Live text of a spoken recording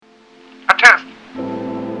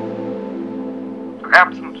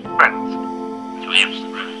absent friends. To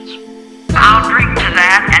absent friends. I'll drink to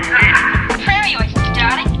that and live. Prairie oysters,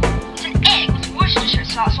 darling. It's an egg with Worcestershire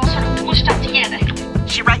sauce all sort of mushed up together.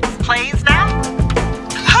 She writes plays now?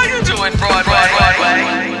 How you doing, Broadway?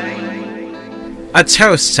 A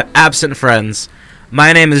toast to absent friends.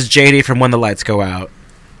 My name is JD from When the Lights Go Out.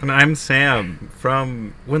 And I'm Sam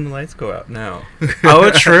from When the Lights Go Out Now. Oh,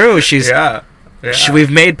 true. She's yeah. We've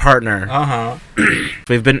made partner. Uh-huh.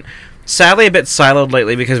 We've been sadly a bit siloed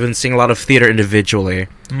lately because we've been seeing a lot of theater individually.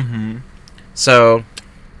 Mm-hmm. So,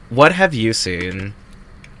 what have you seen?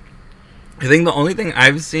 I think the only thing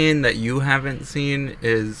I've seen that you haven't seen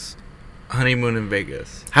is Honeymoon in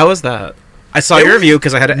Vegas. How was that? I saw your review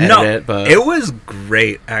because I had to edit it, but it was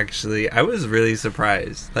great, actually. I was really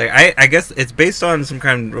surprised. Like, I guess it's based on some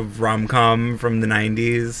kind of rom-com from the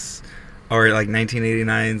 90s or like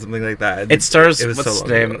 1989, something like that. It stars, it was what's so his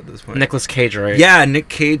long name? ago at this point. Nicolas Cage, right? Yeah, Nick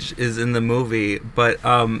Cage is in the movie, but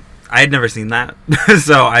I had never seen that,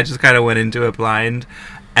 so I just kind of went into it blind,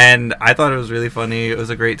 and I thought it was really funny. It was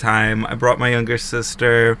a great time. I brought my younger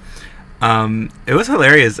sister. It was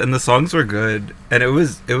hilarious, and the songs were good, and it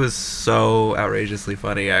was so outrageously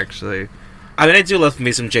funny, actually. I mean, I do love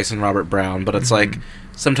me some Jason Robert Brown, but it's like,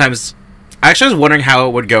 sometimes... I actually was wondering how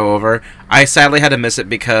it would go over. I sadly had to miss it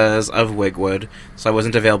because of Wigwood, so I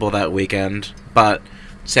wasn't available that weekend. But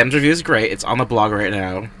Sam's review is great. It's on the blog right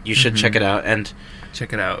now. You should check it out and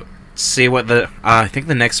check it out. See what the I think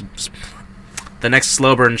the next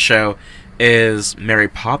slow burn show is Mary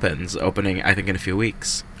Poppins opening. I think in a few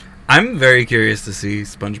weeks. I'm very curious to see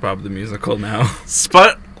SpongeBob the Musical now.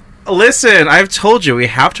 Listen, I've told you you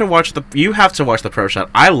have to watch the Pro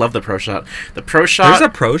Shot. I love the Pro Shot. The Pro Shot. There's a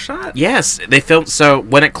Pro Shot? Yes, they filmed. So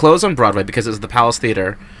when it closed on Broadway because it was the Palace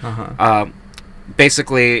Theater,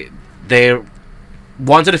 basically they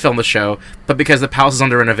wanted to film the show, but because the Palace is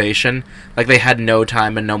under renovation, like they had no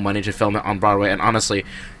time and no money to film it on Broadway. And honestly,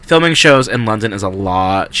 filming shows in London is a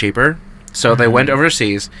lot cheaper. So they went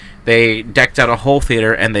overseas. They decked out a whole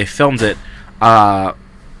theater and they filmed it.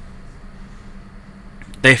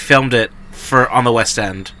 They filmed it on the West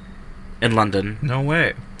End in London. No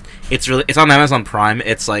way. It's on Amazon Prime.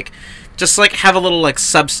 It's like just like have a little like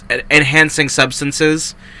enhancing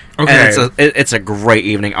substances. Okay. And it's a great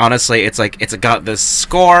evening. Honestly, it's got this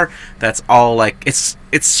score that's all like it's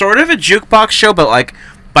sort of a jukebox show, but like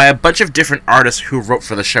by a bunch of different artists who wrote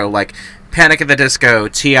for the show, like Panic at the Disco,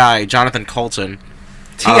 T.I., Jonathan Colton.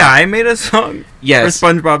 T.I. made a song? Yes. For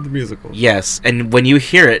SpongeBob the Musical? Yes, and when you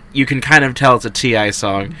hear it, you can kind of tell it's a T.I.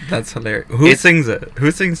 song. That's hilarious. Who sings it?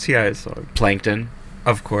 Who sings T.I.'s song? Plankton.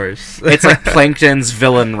 Of course. It's like Plankton's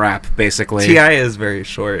villain rap, basically. T.I. is very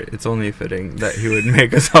short. It's only fitting that he would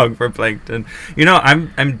make a song for Plankton. You know,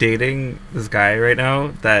 I'm dating this guy right now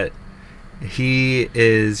that he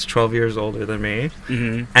is 12 years older than me,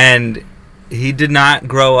 and he did not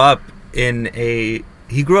grow up he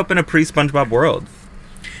grew up in a pre-SpongeBob world.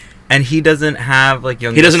 And he doesn't have, like,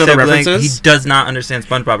 younger siblings. He doesn't know the references? He does not understand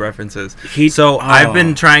SpongeBob references. I've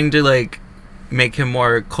been trying to, like, make him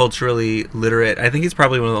more culturally literate. I think he's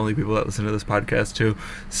probably one of the only people that listen to this podcast, too.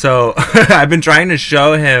 So, I've been trying to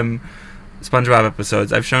show him SpongeBob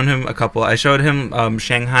episodes. I've shown him a couple. I showed him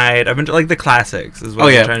Shanghai. I've been to, like, the classics as well. Oh,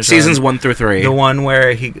 yeah. Seasons 1 through 3. The one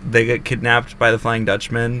where they get kidnapped by the Flying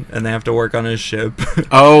Dutchman, and they have to work on his ship.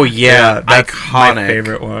 Oh, yeah. That's iconic. My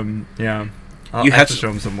favorite one. Yeah. I have to show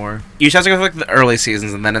them some more. You just have to go through like the early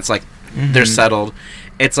seasons, and then it's like they're settled.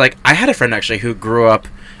 It's like I had a friend actually who grew up.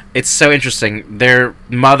 It's so interesting. Their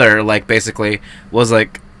mother, like, basically was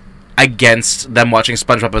like against them watching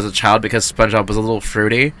SpongeBob as a child because SpongeBob was a little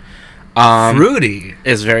fruity. Fruity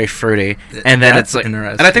is very fruity, and then it's like, and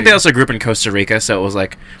I think they also grew up in Costa Rica, so it was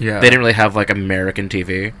like they didn't really have like American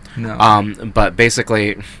TV. No. But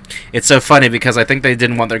basically, it's so funny because I think they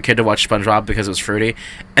didn't want their kid to watch SpongeBob because it was fruity,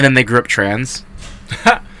 and then they grew up trans.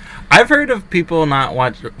 I've heard of people not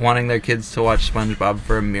wanting their kids to watch SpongeBob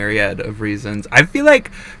for a myriad of reasons. I feel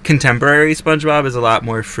like contemporary SpongeBob is a lot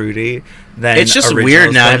more fruity than it's just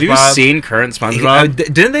weird now. Have you seen current SpongeBob?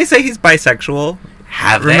 Didn't they say he's bisexual?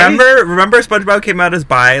 Have they? Remember SpongeBob came out as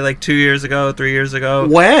bi like 2 years ago, 3 years ago?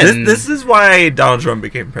 When? This is why Donald Trump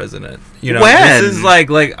became president. You know, when? This is like,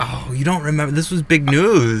 oh, you don't remember? This was big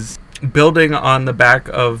news. Building on the back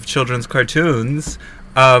of children's cartoons,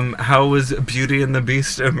 how was Beauty and the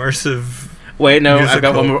Beast immersive? Wait, no, I've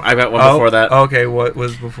got one before that. Okay, what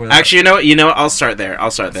was before that? Actually, you know what? I'll start there.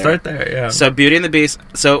 Start there, yeah. So Beauty and the Beast.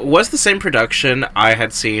 So it was the same production I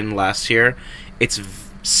had seen last year. It's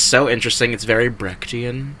so interesting. It's very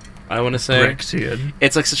Brechtian, I want to say. Brechtian.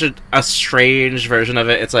 It's like such a strange version of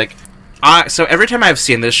it. It's like So every time I've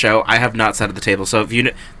seen this show, I have not sat at the table. So if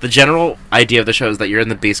the general idea of the show is that you're in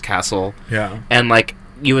the Beast Castle, and like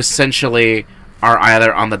you essentially are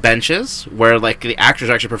either on the benches where like the actors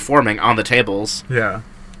are actually performing on the tables,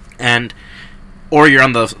 or you're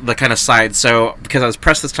on the kind of side. So because I was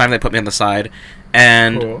pressed this time, they put me on the side,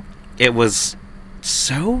 and it was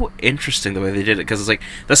so interesting the way they did it, because it's like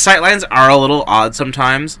the sightlines are a little odd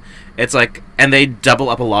sometimes. It's like, and they double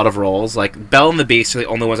up a lot of roles. Like Belle and the Beast are the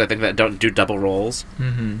only ones I think that don't do double roles.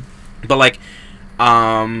 Mm-hmm. But like,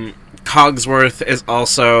 Cogsworth is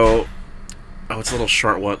also it's a little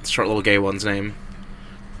short little gay one's name.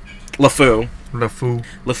 LeFou.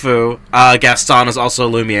 Gaston is also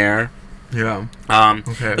Lumiere. Yeah.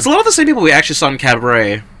 Okay. It's a lot of the same people we actually saw in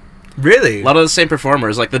Cabaret. Really? A lot of the same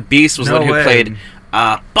performers. Like the Beast was the one who played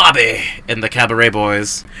Bobby in the Cabaret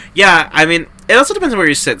Boys. Yeah, I mean, it also depends on where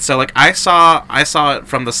you sit. So like I saw it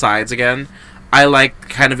from the sides again. I like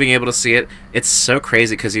kind of being able to see it. It's so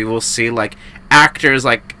crazy because you will see like actors,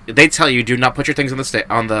 like they tell you, do not put your things on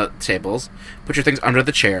the tables. Put your things under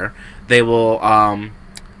the chair. They will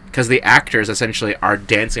because the actors essentially are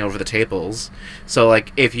dancing over the tables. So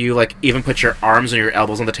like if you like even put your arms and your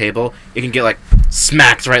elbows on the table, you can get like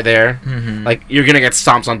smacked right there. Mm-hmm. Like you're gonna get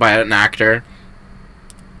stomped on by an actor.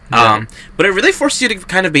 Yeah. But it really forces you to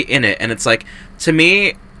kind of be in it, and it's like, to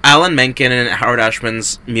me, Alan Menken and Howard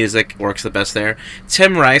Ashman's music works the best there.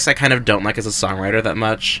 Tim Rice I kind of don't like as a songwriter that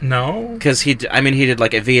much. No? Because he did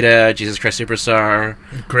like Evita, Jesus Christ Superstar.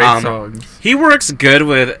 Great songs. He works good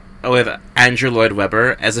with Andrew Lloyd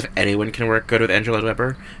Webber, as if anyone can work good with Andrew Lloyd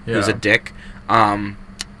Webber, who's a dick.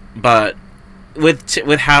 But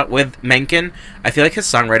with Menken, I feel like his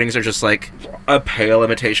songwritings are just like a pale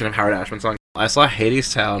imitation of Howard Ashman's songs. I saw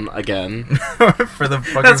Hadestown again. For the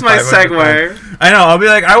fucking That's my segue. I know, I'll be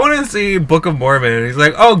like, I want to see Book of Mormon. And he's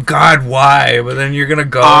like, oh god, why? But then you're going to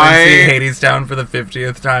go and see Hadestown for the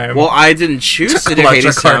 50th time. Well, I didn't choose to do clutch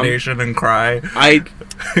Hadestown. a carnation and cry.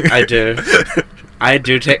 I do. I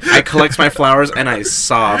collect my flowers and I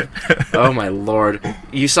sob. Oh my lord!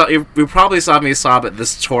 You probably saw me sob at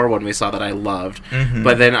this tour when we saw that I loved. Mm-hmm.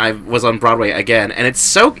 But then I was on Broadway again, and it's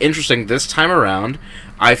so interesting this time around.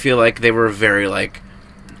 I feel like they were very like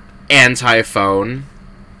anti-phone.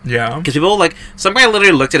 Yeah. Because people like, some guy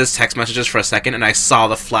literally looked at his text messages for a second, and I saw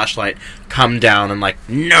the flashlight come down and like,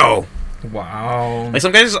 no. Wow. Like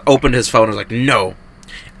some guy just opened his phone and was like, no.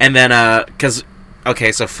 And then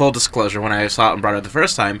okay, so full disclosure, when I saw it on Broadway the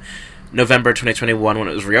first time, November 2021, when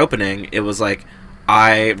it was reopening, it was like,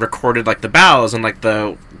 I recorded like the bows and like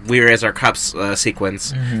the We Raise Our Cups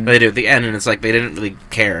sequence that they do at the end, and it's like, they didn't really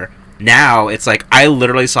care. Now, it's like, I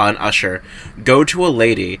literally saw an usher go to a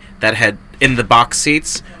lady that had, in the box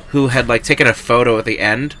seats, who had like taken a photo at the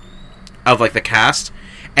end of like the cast,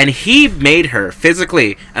 and he made her,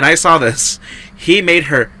 physically, and I saw this, he made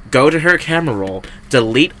her go to her camera roll,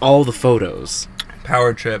 delete all the photos.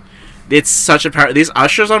 Power trip. It's such a power. These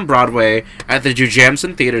ushers on Broadway at the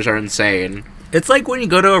Jujamson theaters are insane. It's like when you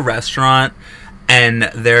go to a restaurant and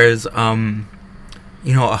there's a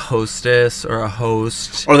hostess or a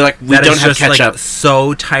host, or they're like, we don't have ketchup. Like,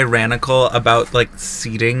 so tyrannical about like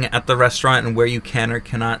seating at the restaurant and where you can or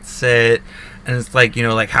cannot sit. And it's like,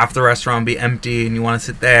 like half the restaurant be empty and you want to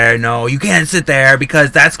sit there. No, you can't sit there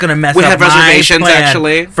because that's going to mess up my reservations plan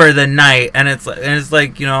actually for the night. And it's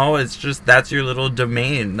like, it's just, that's your little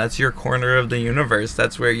domain. That's your corner of the universe.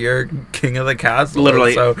 That's where you're king of the castle.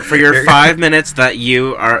 Literally, so for your 5 minutes that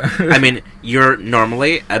you are, I mean, you're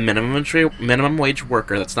normally a minimum wage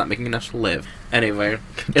worker that's not making enough to live. Anyway,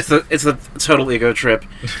 it's the total ego trip.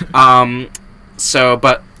 So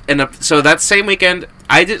that same weekend,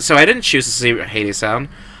 I didn't choose to see Hadestown.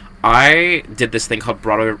 I did this thing called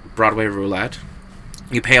Broadway Roulette.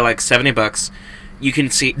 You pay like $70. You can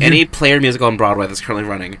see any play or musical on Broadway that's currently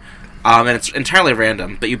running, and it's entirely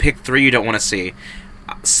random. But you pick 3 you don't want to see.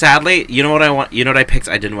 Sadly, you know what I want. You know what I picked?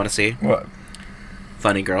 I didn't want to see. What?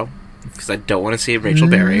 Funny Girl, because I don't want to see Rachel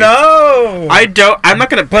Berry. No, I don't. I'm not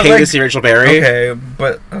gonna pay to see Rachel Berry.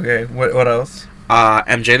 Okay. What else?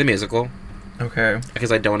 MJ the Musical. Okay.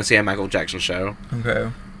 Because I don't want to see a Michael Jackson show.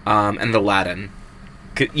 Okay. And Aladdin.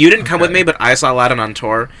 You didn't come with me, but I saw Aladdin on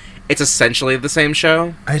tour. It's essentially the same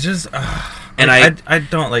show. I just... I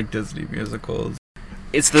don't like Disney musicals.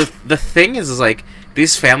 It's the thing is like,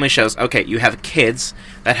 these family shows, okay, you have kids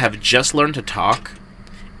that have just learned to talk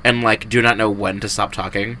and, like, do not know when to stop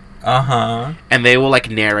talking. Uh-huh. And they will,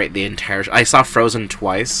 like, narrate the entire show. I saw Frozen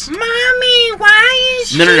twice. Mommy, why is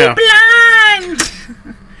she blind?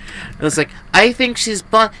 It was like, I think she's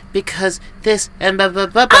blonde because this and blah blah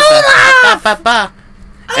blah blah blah blah blah.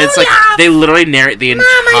 And it's like they literally narrate the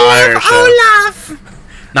entire show.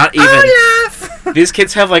 Olaf. Not even. Olaf! These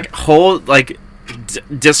kids have like whole like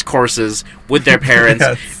discourses with their parents,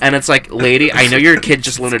 Yes. and it's like, lady, I know your kid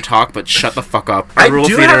just learned to talk, but shut the fuck up. I Rural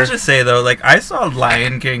do theater. have to say though, like I saw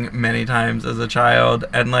Lion King many times as a child,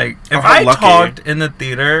 and like if Oh, how I lucky. talked in the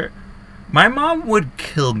theater, my mom would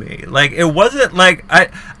kill me. Like it wasn't like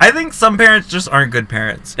I think some parents just aren't good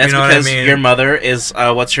parents. That's you know because what I mean? your mother is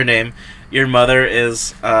what's her name? Your mother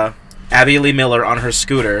is Abby Lee Miller on her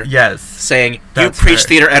scooter. Yes. Saying, That's you preach her.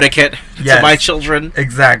 theater etiquette Yes. to my children.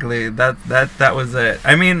 Exactly. That was it.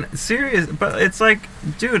 I mean, serious, but it's like,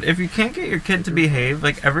 dude, if you can't get your kid to behave,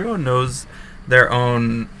 like everyone knows their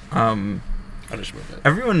own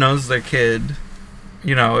everyone knows their kid.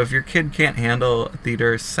 You know, if your kid can't handle a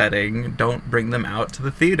theater setting, don't bring them out to the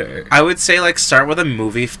theater. I would say, like, start with a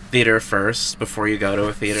movie theater first before you go to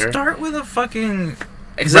a theater. Start with a fucking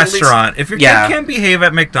Because at least- restaurant. If your yeah. kid can't behave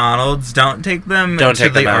at McDonald's, don't take them Don't to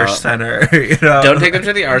take the them Arts out. Center. You know? Don't take them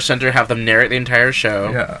to the art center, have them narrate the entire show.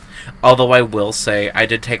 Yeah. Although I will say, I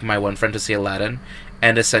did take my one friend to see Aladdin,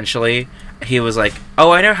 and essentially, he was like, oh,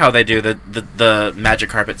 I know how they do the magic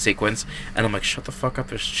carpet sequence. And I'm like, shut the fuck up,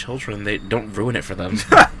 there's children. They don't ruin it for them.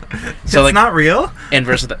 It's not real.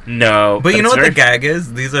 Inverse of that. No. But you know it's what the very- gag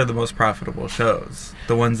is? These are the most profitable shows.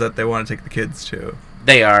 The ones that they want to take the kids to.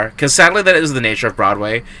 They are. Because sadly, that is the nature of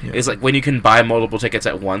Broadway. Yeah. Is like, when you can buy multiple tickets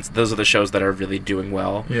at once, those are the shows that are really doing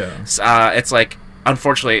well. Yeah. It's like,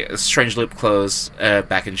 unfortunately, Strange Loop closed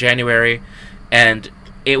back in January, and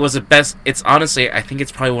it was it's honestly, I think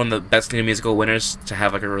it's probably one of the best new musical winners to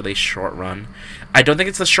have like a really short run. I don't think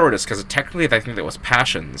it's the shortest, because technically I think that was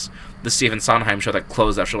Passions, the Stephen Sondheim show that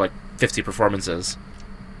closed after like 50 performances,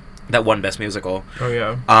 that won Best Musical. Oh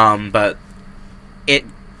yeah. But it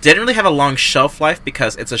didn't really have a long shelf life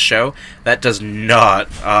because it's a show that does not,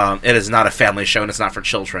 it is not a family show and it's not for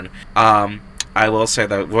children. I will say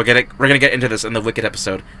though, we're gonna get into this in the Wicked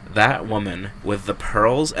episode. That woman with the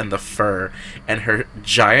pearls and the fur and her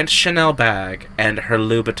giant Chanel bag and her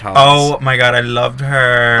Louboutins. Oh my god, I loved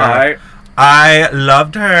her. I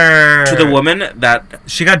loved her. To the woman that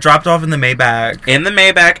She got dropped off in the Maybach. in the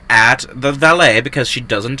Maybach at the valet because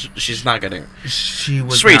she's not getting. She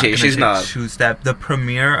was Sweetie, not gonna she's take not. two-step. The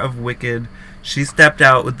premiere of Wicked, she stepped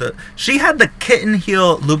out with she had the kitten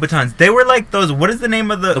heel Louboutins. They were like those, what is the name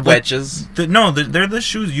of The wedges. They're the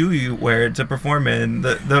shoes you wear to perform in.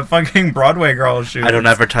 The fucking Broadway girl shoes. I don't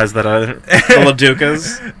advertise that either. The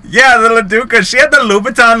LaDucas. Yeah, the LaDuca. She had the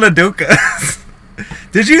Louboutin LaDucas.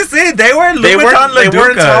 Did you see? They were Louboutin They LaDucas.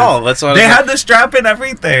 weren't tall. That's what They I was had the strap and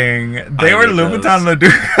everything. They I were need Louboutin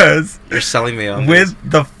LaDucas. You're selling me on With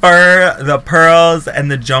the fur, the pearls,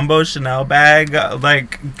 and the jumbo Chanel bag,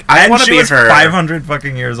 like, I and wanna she be was her. 500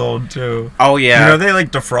 fucking years old too. Oh yeah. You know, they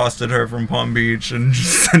like defrosted her from Palm Beach and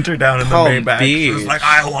just sent her down in the Palm Maybach. She was Beach. like,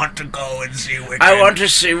 I want to go and see Wicked. I want to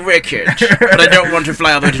see Wicked, but I don't want to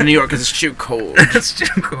fly all the way to New York because it's too cold. It's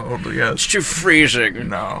too cold. It's Yes. too freezing.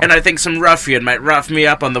 No. And I think some ruffian might rough me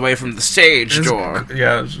up on the way from the stage door.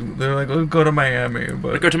 Yeah, they're like, let's go to Miami.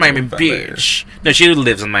 But Or go to Miami Ballet. Beach. No, she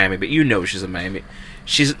lives in Miami, but you know she's in Miami.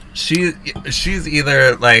 She's She's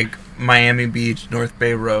either like Miami Beach, North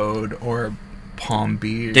Bay Road, or Palm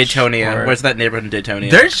Beach, Daytonia. or- Where's that neighborhood in Daytonia?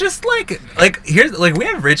 There's just like here's like we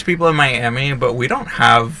have rich people in Miami, but we don't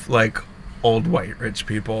have like old white rich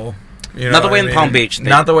people. You know Not the what way I in Palm mean? Beach, they-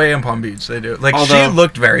 Not the way in Palm Beach they do. Like Although- she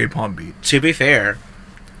looked very Palm Beach. To be fair,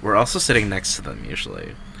 we're also sitting next to them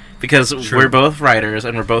usually. Because True. we're both writers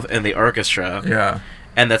and we're both in the orchestra. Yeah.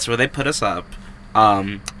 And that's where they put us up.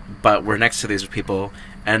 But we're next to these people,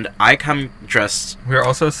 and I come dressed. We're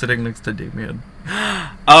also sitting next to Damien.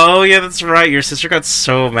 Oh yeah, that's right. Your sister got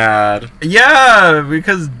so mad. Yeah,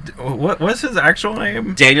 because what's his actual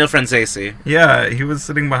name? Daniel Franzesi. Yeah, he was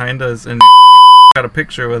sitting behind us and got a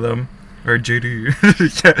picture with him. Or JD.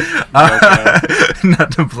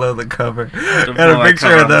 Not to blow the cover. Got blow a that picture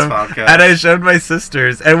cover of on this them. podcast. And I showed my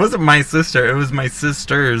sisters. And it wasn't my sister, it was my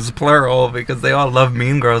sisters, plural, because they all love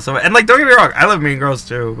Mean Girls. So, and like, don't get me wrong, I love Mean Girls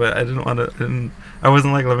too, but I didn't want to. I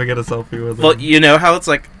wasn't like, let me get a selfie with them. Well, you know how it's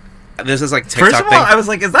like. This is like TikTok First of all, thing. I was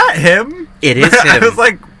like, is that him? It is I him. was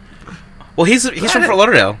like, Well, he's from Fort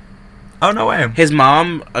Lauderdale. oh, no way. His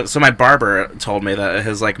mom, so my barber told me that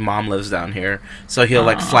his like mom lives down here, so he'll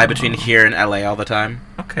like fly between here and LA all the time,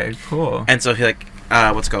 Okay, cool. and so he like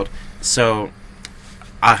what's it called? So,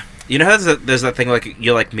 you know how there's that thing like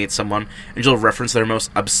you'll like meet someone and you'll reference their most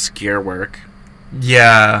obscure work.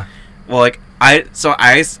 Yeah. Well, like I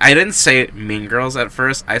didn't say Mean Girls at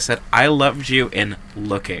first. I said I loved you in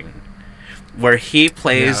Looking, where he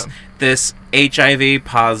plays this HIV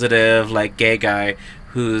positive like gay guy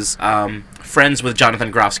who's friends with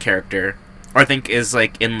Jonathan Groff's character or I think is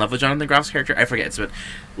like in love with Jonathan Groff's character. I forget. But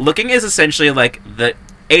Looking is essentially like the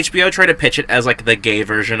HBO tried to pitch it as like the gay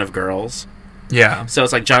version of Girls. Yeah. So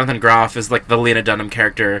it's like Jonathan Groff is like the Lena Dunham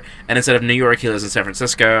character, and instead of New York, he lives in San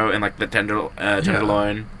Francisco in like the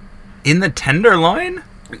Tenderloin. In the Tenderloin?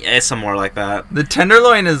 Yeah, it's somewhere like that. The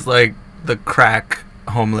Tenderloin is like the crack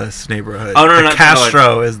homeless neighborhood. Oh, no, the not Castro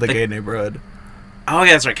Tenderloin. is the gay neighborhood. Oh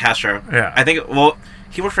yeah, that's right, Castro. Yeah. I think. Well,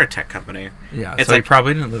 he worked for a tech company. Yeah, It's so like he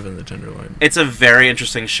probably didn't live in the Tenderloin. it's a very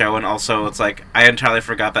interesting show, and also it's like I entirely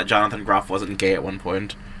forgot that Jonathan Groff wasn't gay at one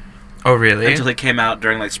point. Oh, really? Until he came out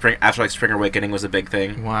during like after like Spring Awakening was a big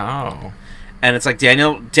thing. Wow. And it's like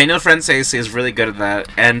Daniel Franzese is really good at that,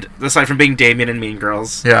 and aside from being Damien in Mean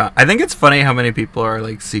Girls. Yeah, I think it's funny how many people are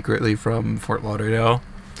like secretly from Fort Lauderdale.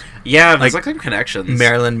 Yeah, there's Like, like some connections.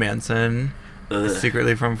 Marilyn Manson Ugh. is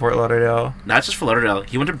secretly from Fort Lauderdale. Not just for Lauderdale.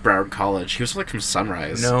 He went to Broward College. He was like from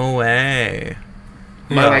Sunrise. No way.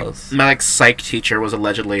 Who My else? my psych teacher was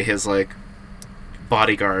allegedly his like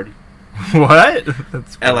bodyguard. What?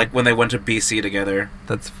 That's funny. At, like when they went to BC together.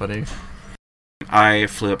 That's funny. I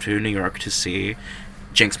flew up to New York to see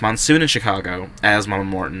Jinx Monsoon in Chicago as Mama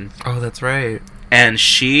Morton. Oh, that's right. And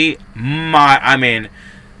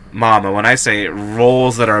Mama, when I say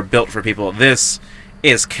roles that are built for people, this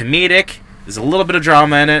is comedic, there's a little bit of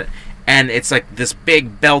drama in it, and it's like this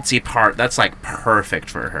big belty part that's like perfect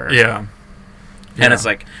for her. Yeah. And it's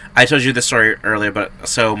like, I told you this story earlier, but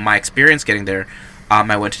so my experience getting there,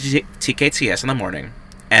 I went to TKTS in the morning,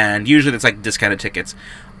 and usually it's like discounted tickets,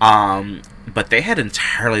 but they had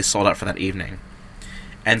entirely sold out for that evening.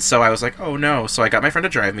 And so I was like, oh no. So I got my friend to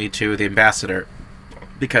drive me to the Ambassador,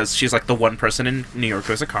 because she's like the one person in New York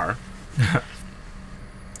who has a car.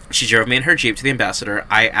 She drove me in her Jeep to the Ambassador.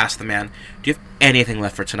 I asked the man, do you have anything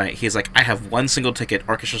left for tonight? He's like, I have one single ticket,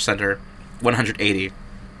 Orchestra Center, 180.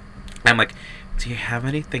 I'm like, do you have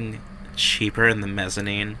anything cheaper in the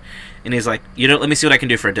mezzanine? And he's like, let me see what I can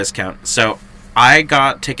do for a discount. So I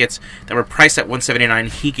got tickets that were priced at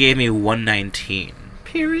 $179. He gave me $119.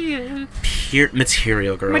 Period.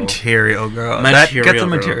 Material girl. Material girl. Material That gets a girl.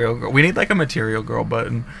 material girl. We need like a material girl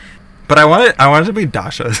button. But I want it to be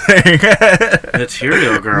Dasha saying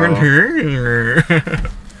Material girl. Material.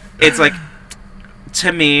 It's like,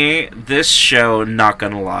 to me, this show, not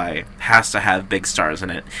gonna lie, has to have big stars in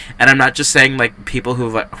it. And I'm not just saying like people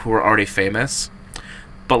who are already famous,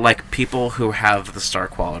 but like people who have the star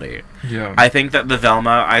quality. Yeah. I think that the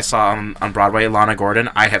Velma I saw on Broadway, Lana Gordon,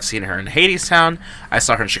 I have seen her in Hadestown. I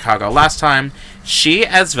saw her in Chicago last time. She,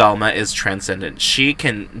 as Velma, is transcendent. She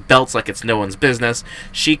can belts like it's no one's business.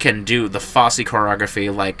 She can do the Fosse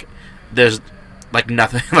choreography like there's like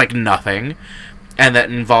nothing. And that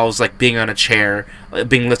involves like being on a chair,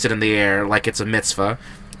 being lifted in the air like it's a mitzvah.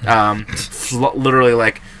 Literally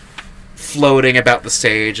like floating about the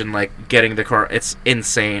stage and like getting the choreo. It's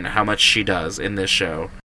insane how much she does in this show.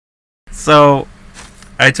 So,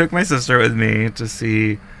 I took my sister with me to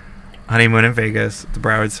see Honeymoon in Vegas at the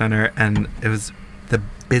Broward Center, and it was the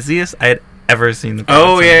busiest I had ever seen the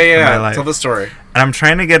Broward Center in my life. Tell the story. And I'm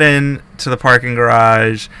trying to get in to the parking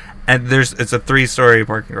garage, and it's a 3-story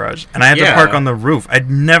parking garage, and I had to park on the roof.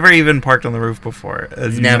 I'd never even parked on the roof before,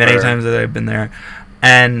 many times as I've been there.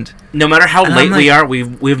 And no matter how late we are,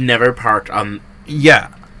 we've never parked on. Yeah.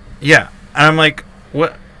 And I'm like,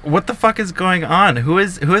 what the fuck is going on? Who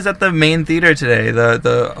is at the main theater today?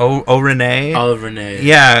 The Renee. Oh, Renee.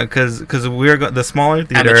 Yeah, because the smaller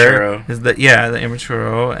theater Amaturo. is the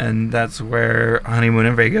Amaturo, and that's where Honeymoon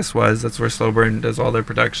in Vegas was. That's where Slow Burn does all their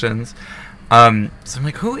productions. So I'm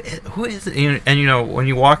like, who is it? And when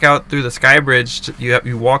you walk out through the Sky Bridge,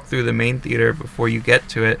 you walk through the main theater before you get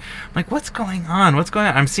to it. I'm like, what's going on?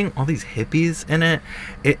 I'm seeing all these hippies in it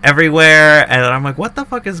everywhere, and I'm like, what the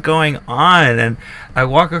fuck is going on? And I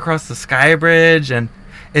walk across the Sky Bridge, and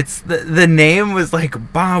it's the name was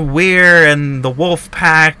like Bob Weir and the Wolf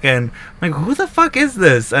Pack, and I'm like, who the fuck is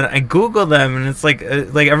this? And I Google them, and it's like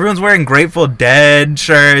everyone's wearing Grateful Dead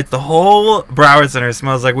shirts. The whole Broward Center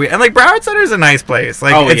smells like weed, and like Broward Center is a nice place.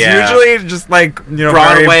 Like it's usually just like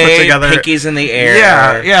Broadway, very put together, pinkies in the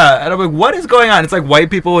air. Yeah. And I'm like, what is going on? It's like white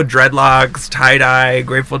people with dreadlocks, tie dye,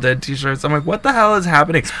 Grateful Dead T-shirts. I'm like, what the hell is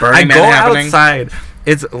happening? Burning Man go happening. Outside.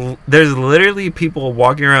 There's literally people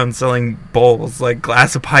walking around selling bowls, like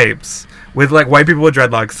glass of pipes, with like white people with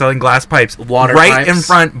dreadlocks selling glass pipes, water right pipes in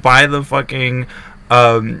front by the fucking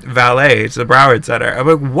valet to the Broward Center. I'm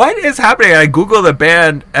like, what is happening? And I Googled the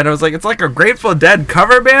band, and I was like, it's like a Grateful Dead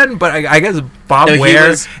cover band, but I guess Bob Weir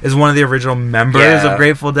is one of the original members of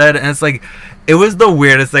Grateful Dead, and it's like, it was the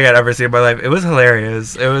weirdest thing I'd ever seen in my life. It was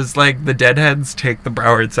hilarious. It was like the Deadheads take the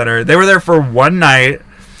Broward Center. They were there for one night.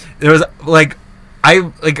 There was like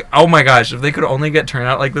oh my gosh, if they could only get turned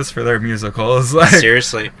out like this for their musicals. Like,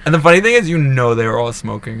 Seriously. And the funny thing is, they were all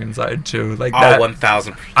smoking inside too. Like that.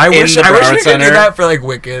 1,000. I wish we could Center. do that for like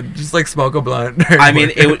Wicked. Just like smoke a blunt. I mean,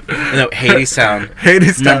 Hades Town.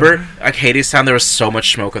 Hades Town. Remember, like Hades Town, there was so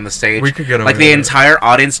much smoke on the stage. We could get like away the with it. entire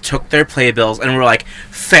audience took their playbills and were like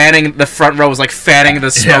fanning. The front row was like fanning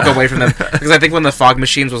the smoke away from them because I think when the fog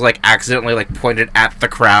machines was like accidentally like pointed at the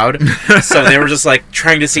crowd, so they were just like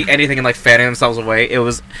trying to see anything and like fanning themselves away.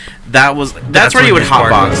 That's where you would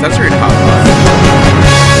hotbox. That's where you'd hotbox.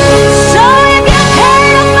 So if you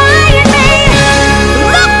terrifying me,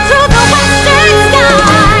 look to the western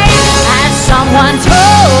sky. As someone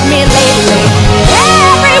told me lately,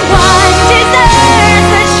 everyone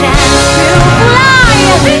deserves a chance to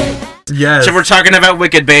fly. Yes. So we're talking about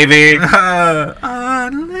Wicked, baby.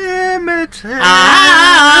 Unlimited.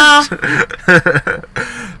 Ah.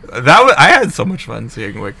 I had so much fun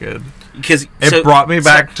seeing Wicked. Because It brought me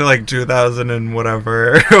back to like 2000 and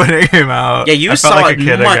whatever when it came out. Yeah, you I felt saw like it a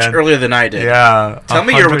kid much again. earlier than I did. Yeah. Tell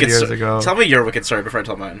me your wicked years story. ago. Tell me your wicked story before I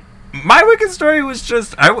tell mine. My Wicked story was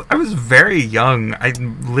just I was very young. I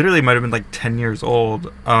literally might have been like 10 years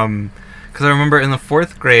old. Because I remember in the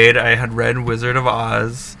 4th grade I had read Wizard of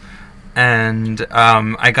Oz, and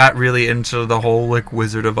I got really into the whole like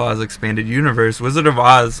Wizard of Oz expanded universe. Wizard of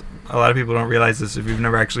Oz, a lot of people don't realize this if you've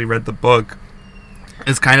never actually read the book.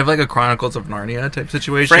 It's kind of like a Chronicles of Narnia type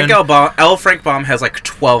situation. Frank Baum has like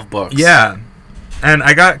 12 books. Yeah. And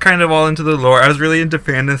I got kind of all into the lore. I was really into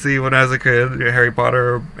fantasy when I was a kid. Harry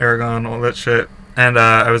Potter, Aragon, all that shit. And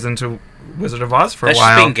I was into Wizard of Oz for a while.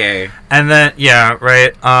 That's just being gay. And then, yeah,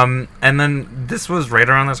 right. And then this was right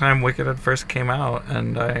around the time Wicked had first came out.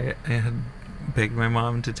 And I had begged my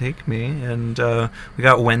mom to take me. And we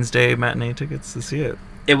got Wednesday matinee tickets to see it.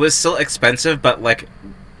 It was still expensive, but like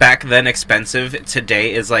back then expensive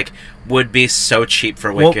today is like would be so cheap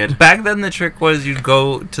for Wicked. Well, back then the trick was you'd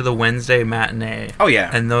go to the Wednesday matinee. Oh yeah.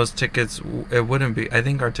 And those tickets, it wouldn't be, I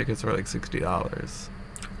think our tickets were like $60.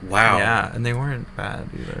 Wow. Yeah, and they weren't bad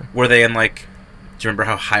either. Were they in like, do you remember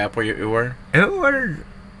how high up you were?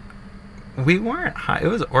 We weren't high. It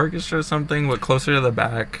was orchestra or something, but closer to the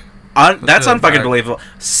back. That's unfucking believable.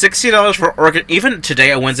 $60 for orchestra. Even today,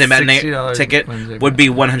 a Wednesday matinee ticket would be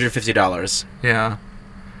 $150. Yeah.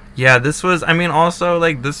 Yeah, this was, I mean, also,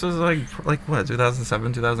 like, this was, like what,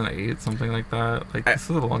 2007, 2008, something like that? Like, this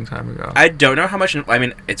was a long time ago. I don't know how much, I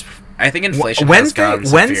mean, I think inflation has gone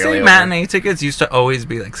severely Wednesday over. matinee tickets used to always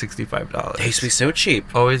be, like, $65. They used to be so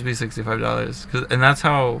cheap. Always be $65. And that's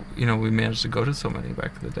how, we managed to go to so many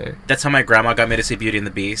back in the day. That's how my grandma got me to see Beauty and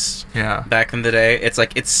the Beast. Yeah. Back in the day. It's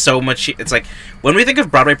like, it's so much, it's like, when we think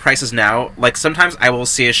of Broadway prices now, like, sometimes I will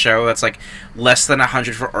see a show that's, like, less than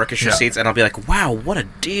 $100 for orchestra seats, and I'll be like, wow, what a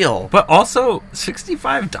deal. But also,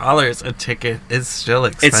 $65 a ticket is still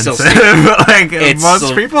expensive. It's still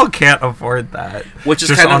most people can't afford that. Which is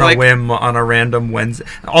just kind of on like a whim on a random Wednesday.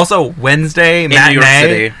 Also, Wednesday in New York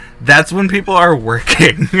matinee. City. That's when people are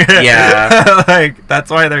working. Yeah. Like, that's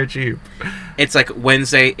why they're cheap. It's like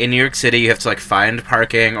Wednesday in New York City, you have to like find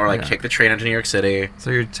parking or like take the train into New York City. So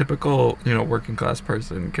your typical, working class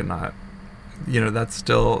person cannot, that's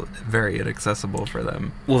still very inaccessible for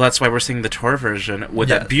them. Well, that's why we're seeing the tour version with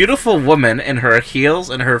that beautiful woman in her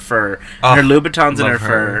heels and her fur, Oh, her Louboutins in her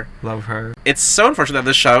fur. Love her. It's so unfortunate that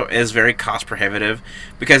this show is very cost prohibitive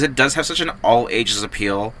because it does have such an all ages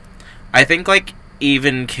appeal. I think like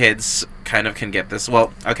even kids kind of can get this.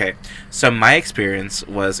 Well, okay. So my experience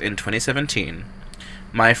was in 2017.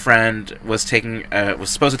 My friend was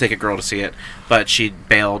supposed to take a girl to see it, but she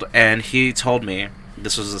bailed, and he told me,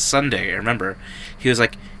 this was a Sunday, I remember, he was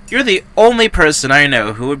like, "You're the only person I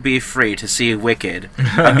know who would be free to see Wicked,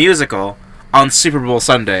 a musical, on Super Bowl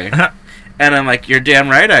Sunday." And I'm like, "You're damn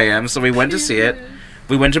right I am." So we went to see it.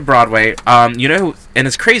 We went to Broadway. And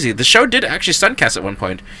it's crazy, the show did actually stuntcast at one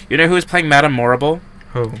point. You know who was playing Madame Morrible?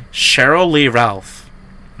 Who? Sheryl Lee Ralph.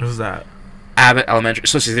 Who's that? Abbott Elementary.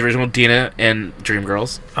 So she's the original Dina in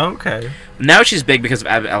Dreamgirls. Okay. Now she's big because of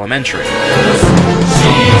Abbott Elementary.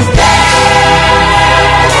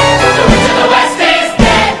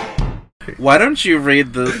 Why don't you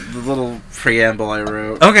read the little preamble I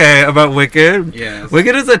wrote? Okay, about Wicked. Yes.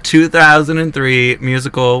 Wicked is a 2003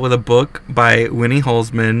 musical with a book by Winnie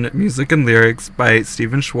Holzman, music and lyrics by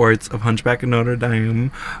Stephen Schwartz of Hunchback of Notre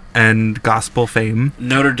Dame and gospel fame.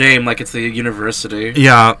 Notre Dame, like it's the university.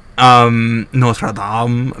 Yeah, Notre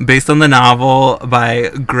Dame, based on the novel by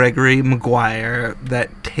Gregory Maguire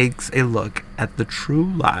that takes a look at the true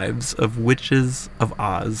lives of witches of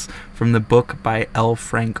Oz from the book by L.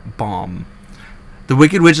 Frank Baum. The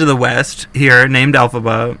Wicked Witch of the West, here named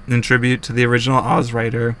Elphaba, in tribute to the original Oz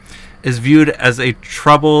writer, is viewed as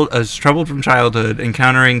troubled from childhood,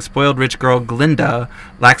 encountering spoiled rich girl Glinda,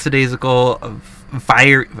 lackadaisical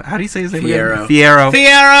fire. How do you say his name? Fiyero.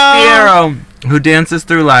 Fiyero, who dances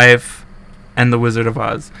through life, and the Wizard of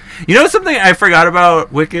Oz. You know something I forgot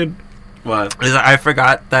about Wicked? What? Is I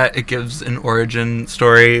forgot that it gives an origin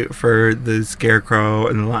story for the Scarecrow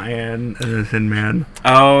and the Lion and the Thin Man.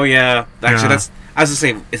 Oh, yeah. Actually, Yeah. that's... I was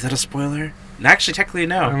going to say, is that a spoiler? Actually, technically,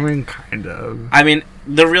 no. I mean, kind of. I mean,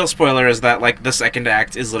 the real spoiler is that, like, the second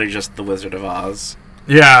act is literally just The Wizard of Oz.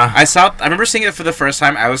 Yeah. I remember seeing it for the first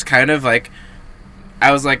time. I was kind of, like...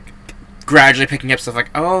 I was, like, gradually picking up stuff like,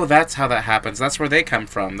 oh, that's how that happens. That's where they come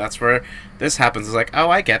from. That's where this happens. It's like, oh,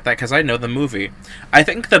 I get that because I know the movie. I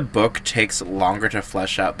think the book takes longer to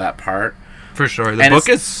flesh out that part. For sure. The And book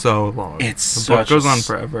is so long. The book goes on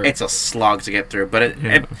forever. It's a slog to get through. But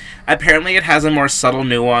it apparently it has a more subtle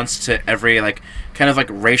nuance to every, like, kind of, like,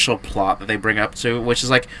 racial plot that they bring up to, which is,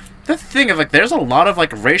 like, the thing of, like, there's a lot of,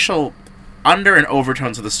 like, racial under and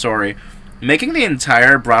overtones of the story. Making the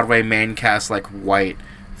entire Broadway main cast, like, white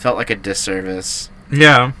felt like a disservice.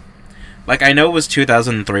 Yeah. Like, I know it was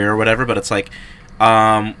 2003 or whatever, but it's like,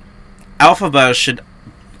 Elphaba should...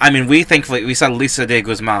 I mean, we saw Lisa de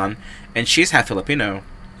Guzman, and she's half Filipino,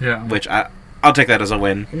 Yeah. which I'll take that as a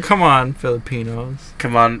win. Come on, Filipinos.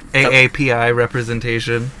 Come on. AAPI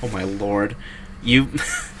representation. Oh my lord. You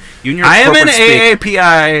and your I am an corporate speak...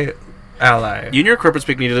 AAPI ally. You and your corporate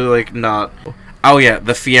speak need to, like, not... Oh yeah,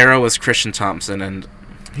 the Fiyero was Christian Thompson, and...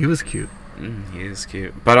 He was cute. He is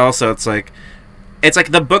cute. But also, it's like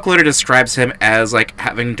the book literally describes him as, like,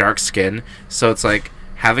 having dark skin. So it's like,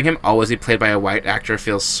 having him always be played by a white actor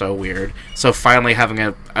feels so weird. So finally having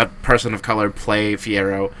a person of color play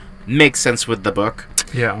Fiyero makes sense with the book.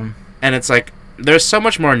 Yeah. And it's like, there's so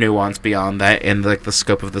much more nuance beyond that in, like, the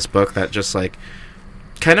scope of this book that just, like,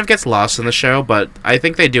 kind of gets lost in the show. But I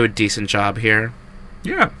think they do a decent job here.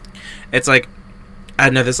 Yeah. It's like, I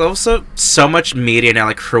don't know, there's also so much media now,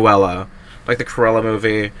 like Cruella. Like the Cruella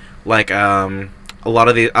movie, like, a lot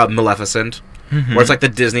of the Maleficent, where it's like the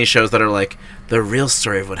Disney shows that are like the real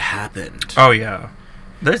story of what happened. Oh, yeah.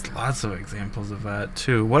 There's lots of examples of that,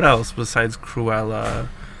 too. What else besides Cruella?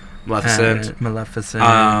 Maleficent.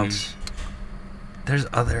 There's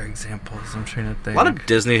other examples. I'm trying to think. A lot of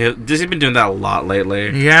Disney's been doing that a lot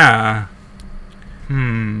lately. Yeah.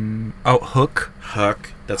 Oh, Hook.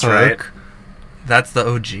 That's right. That's the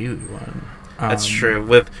OG one. That's true.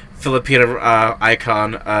 With Filipino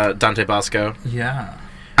icon Dante Bosco. Yeah.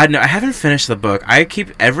 I don't know. I haven't finished the book.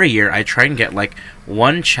 Every year I try and get, like,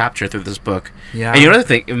 one chapter through this book. Yeah. And you know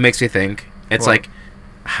what it makes me think? It's What?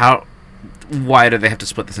 like, why do they have to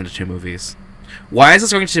split this into two movies? Why is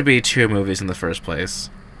this going to be two movies in the first place?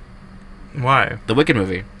 Why? The Wicked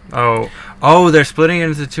movie. Oh, they're splitting it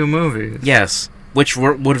into two movies. Yes. Which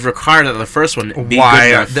would require that the first one be Why?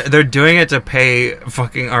 good enough. They're doing it to pay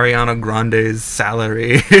fucking Ariana Grande's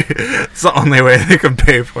salary. It's the only way they can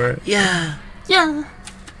pay for it. Yeah.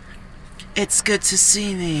 It's good to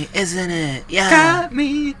see me, isn't it? Yeah. Got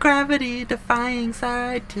me gravity defying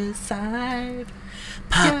side to side.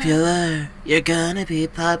 Popular. You're gonna be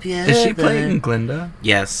popular. Is she playing Glinda?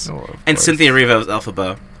 Yes. Oh, of And course. Cynthia Erivo is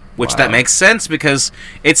Elphaba. Which Wow. that makes sense because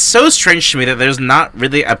it's so strange to me that there's not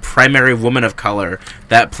really a primary woman of color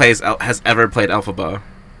that has ever played Elphaba.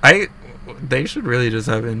 They should really just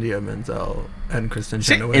have India Menzel and Kristen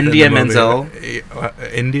Say Chenoweth. India in the movie. Menzel?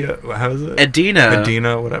 India. How is it?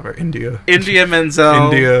 Edina, whatever. India. India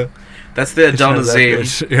Menzel. India. That's the Adele That Nazim.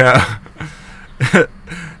 bitch. Yeah.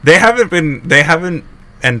 They haven't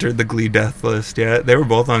entered the Glee death list yet. They were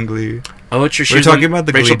both on Glee. Oh, it's true. We're talking about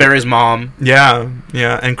the Rachel Glee- Berry's mom. Yeah.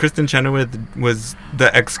 And Kristen Chenoweth was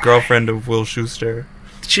the ex-girlfriend of Will Schuester.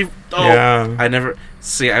 Yeah. I never...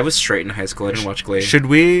 See, I was straight in high school. I didn't watch Glee. Should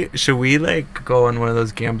we like go on one of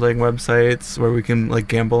those gambling websites where we can like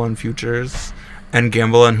gamble on futures and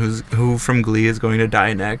gamble on who from Glee is going to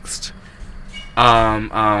die next?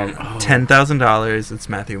 $10,000. It's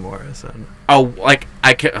Matthew Morrison. Oh, like,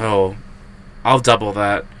 I can... Oh, I'll double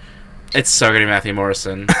that. It's so gonna be Matthew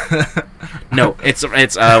Morrison. No, it's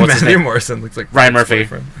what's his Matthew name? Morrison looks like Ryan Murphy.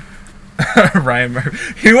 Ryan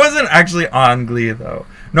Murphy. He wasn't actually on Glee though.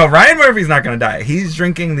 No, Ryan Murphy's not gonna die. He's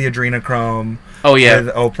drinking the adrenochrome. Oh yeah,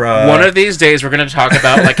 with Oprah. One of these days we're gonna talk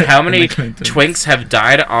about like how many The Clintons. twinks have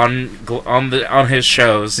died on his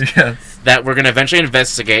shows. Yes. That we're gonna eventually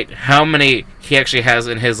investigate how many he actually has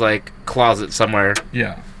in his like closet somewhere,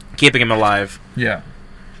 Yeah. keeping him alive. Yeah.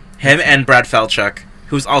 Him and Brad Falchuk,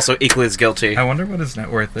 who's also equally as guilty. I wonder what his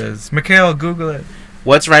net worth is. Mikhail, Google it.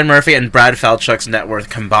 What's Ryan Murphy and Brad Falchuk's net worth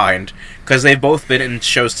combined? Because they've both been in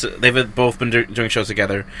shows. They've both been doing shows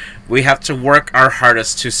together. We have to work our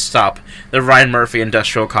hardest to stop the Ryan Murphy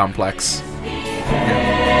industrial complex. And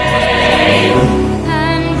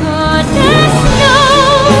goodness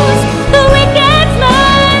knows the wicked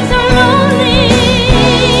lives are lonely.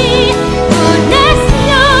 Goodness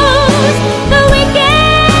knows the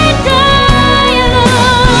wicked die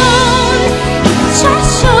alone. It just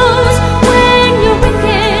shows when you're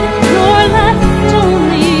wicked, you're left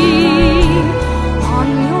only on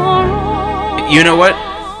your own. You know what?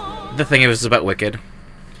 The thing is about Wicked.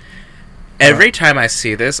 Every time I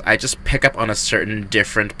see this, I just pick up on a certain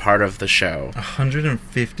different part of the show.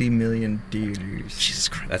 150 million theaters. Jesus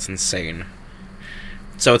Christ, that's insane.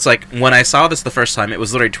 So it's like, when I saw this the first time, it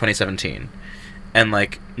was literally 2017. And,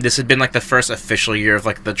 like, this had been, like, the first official year of,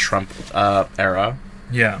 like, the Trump era.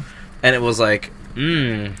 Yeah. And it was like,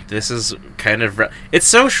 this is kind of... It's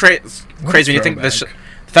so crazy when you think this...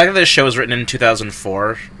 The fact that this show was written in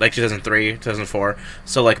 2004, like 2003, 2004,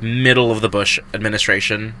 so, like, middle of the Bush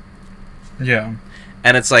administration... Yeah.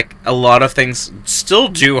 And it's like, a lot of things still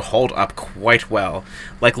do hold up quite well.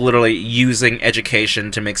 Like, literally using education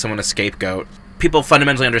to make someone a scapegoat. People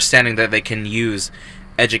fundamentally understanding that they can use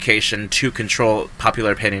education to control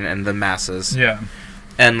popular opinion and the masses. Yeah.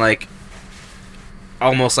 And, like,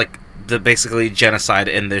 almost like the basically genocide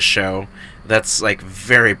in this show that's, like,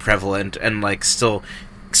 very prevalent and, like, still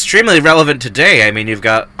extremely relevant today. I mean, you've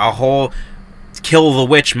got a whole Kill the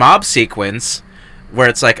Witch mob sequence where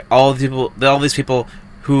it's like all these people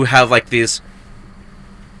who have, like, these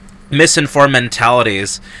misinformed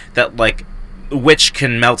mentalities that, like, witch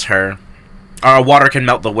can melt her, or water can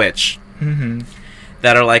melt the witch,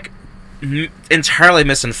 that are, like, entirely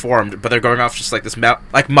misinformed, but they're going off just like this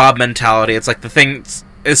like mob mentality. It's like the thing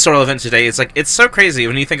is so relevant today. It's like, it's so crazy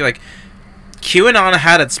when you think, like, QAnon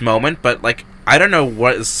had its moment, but, like, I don't know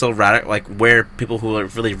what is so radical, like, where people who are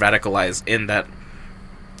really radicalized in that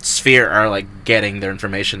sphere are, like, getting their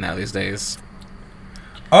information now these days.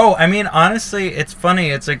 Oh, I mean, honestly, it's funny.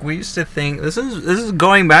 It's like, we used to think this is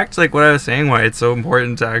going back to, like, what I was saying, why it's so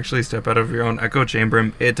important to actually step out of your own echo chamber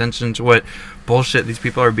and pay attention to what bullshit these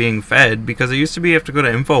people are being fed. Because it used to be you have to go to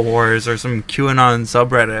InfoWars or some QAnon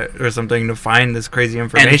subreddit or something to find this crazy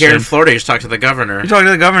information. And here in Florida, you just talk to the governor. You talk to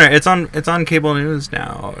the governor. It's on cable news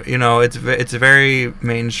now. You know, it's very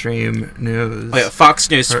mainstream news. Oh, yeah, Fox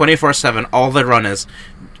News 24/7. All they run is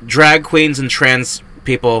drag queens and trans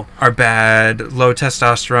people are bad, low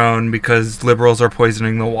testosterone because liberals are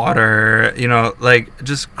poisoning the water, you know, like,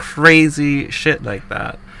 just crazy shit like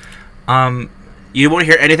that. You won't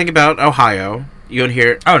hear anything about Ohio. You won't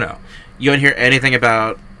hear... Oh, no. You won't hear anything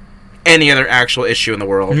about any other actual issue in the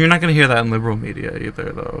world. You're not going to hear that in liberal media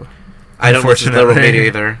either, though. I don't listen to liberal media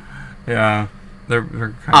either. Yeah.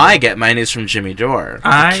 I get my news from Jimmy Dore.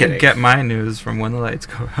 I get my news from When the Lights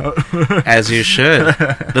Go Out. As you should.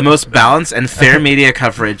 The most balanced and fair media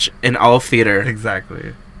coverage in all of theater.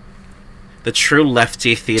 Exactly. The true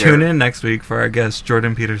lefty theater. Tune in next week for our guest,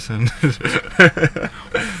 Jordan Peterson.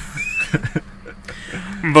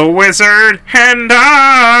 The Wizard and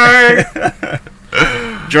I!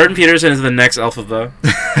 Jordan Peterson is the next Alphaba.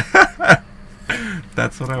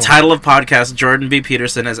 That's what I want. Title of podcast, Jordan B.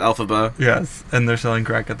 Peterson as Alphaba. Yes, and they're selling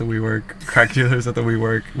crack at the WeWork. Crack dealers at the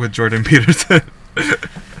WeWork with Jordan Peterson.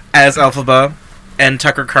 As Alphaba. And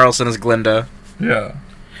Tucker Carlson as Glinda. Yeah.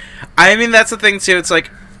 I mean, that's the thing, too. It's like...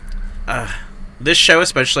 this show,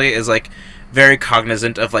 especially, is, like, very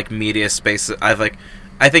cognizant of, like, media space.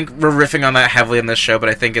 I think we're riffing on that heavily in this show, but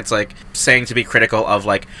I think it's, like, saying to be critical of,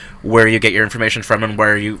 like, where you get your information from and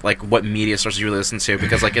where you, like, what media sources you listen to.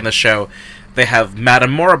 Because, like, in the show, they have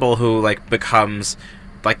Madame Morrible, who, like, becomes,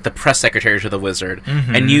 like, the press secretary to the Wizard,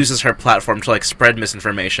 and uses her platform to, like, spread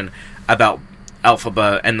misinformation about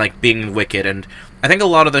Alphaba and, like, being wicked. And I think a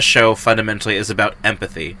lot of the show, fundamentally, is about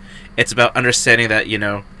empathy. It's about understanding that, you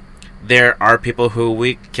know, there are people who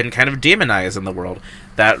we can kind of demonize in the world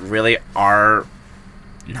that really are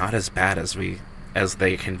not as bad as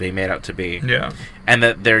they can be made out to be. Yeah. And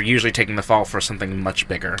that they're usually taking the fall for something much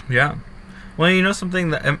bigger. Yeah. Well, you know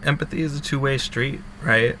something, that empathy is a two-way street,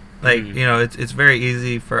 right? Like, you know, it's very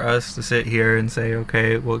easy for us to sit here and say,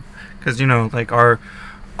 okay, well, because, you know, like, our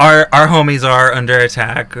homies are under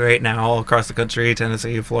attack right now all across the country,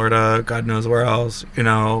 Tennessee, Florida, God knows where else, you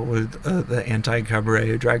know, with the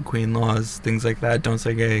anti-cabaret drag queen laws, things like that. Don't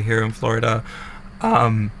say gay here in Florida.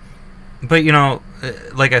 But,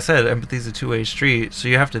 like I said, empathy's a two-way street, so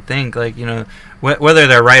you have to think, like, whether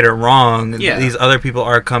they're right or wrong, these other people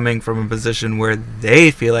are coming from a position where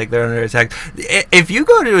they feel like they're under attack. If you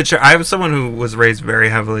go to a church, I was someone who was raised very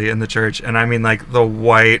heavily in the church, and I mean, like, the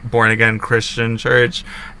white, born-again Christian church,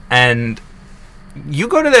 and you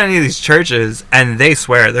go to any of these churches, and they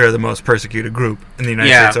swear they're the most persecuted group in the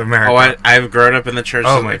United States of America. Oh, I've grown up in the church,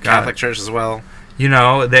 Oh my God. Catholic church as well.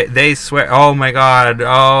 They swear, oh my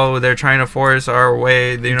God, they're trying to force our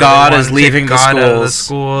way. God is leaving the God schools. out of the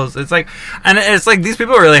schools. It's like these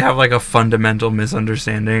people really have like a fundamental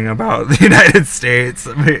misunderstanding about the United States,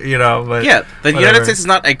 but The United States is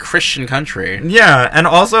not a Christian country. Yeah, and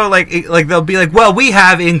also like they'll be like, well, we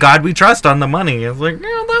have In God We Trust on the money. It's like, no,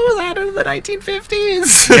 that was added in the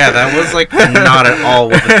 1950s. Yeah, that was like not at all.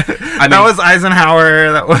 That was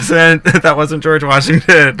Eisenhower. That wasn't George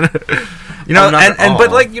Washington.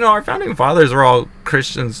 But like, our founding fathers were all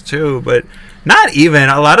Christians too, but not even.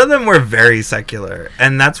 A lot of them were very secular,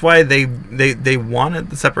 and that's why they wanted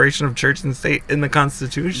the separation of church and state in the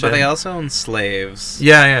Constitution. But they also owned slaves.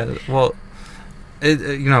 Yeah. Well,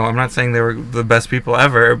 I'm not saying they were the best people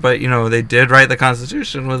ever, but they did write the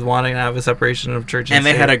Constitution with wanting to have a separation of church and state. And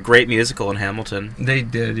they had a great musical in Hamilton. They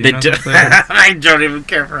did. They did. I don't even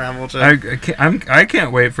care for Hamilton. I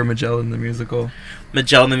can't wait for Magellan the musical.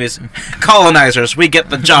 Magellan the music. Colonizers, we get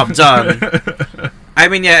the job done. I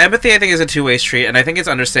mean, yeah, empathy I think is a two-way street, and I think it's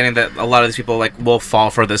understanding that a lot of these people like will fall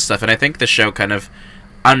for this stuff, and I think the show kind of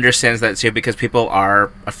understands that too, because people are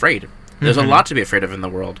afraid. There's a lot to be afraid of in the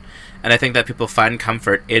world, and I think that people find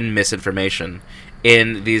comfort in misinformation,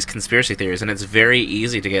 in these conspiracy theories, and it's very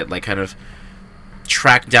easy to get like kind of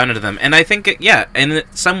tracked down into them. And I think, in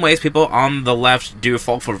some ways people on the left do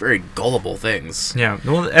fall for very gullible things. Yeah,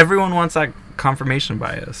 well, everyone wants that confirmation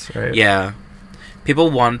bias, right? Yeah.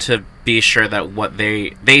 People want to be sure that what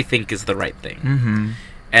they think is the right thing. Mm-hmm.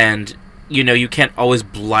 And, you can't always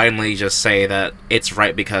blindly just say that it's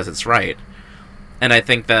right because it's right. And I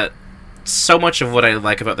think that so much of what I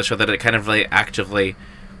like about the show that it kind of really actively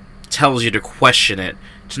tells you to question it.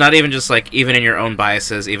 To not even just, like, even in your own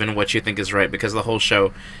biases, even what you think is right, because the whole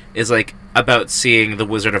show is, like, about seeing the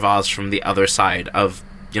Wizard of Oz from the other side of,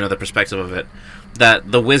 the perspective of it.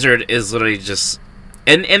 That the wizard is literally just...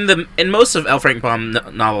 In most of L. Frank Baum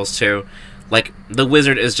novels, too, like, the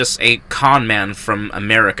wizard is just a con man from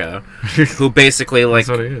America, who basically, like...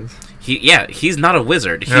 That's what he is. He's not a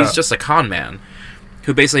wizard. He's just a con man,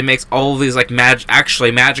 who basically makes all these, like,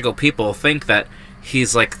 actually magical people think that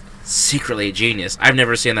he's, like, secretly a genius. I've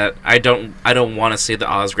never seen that. I don't want to see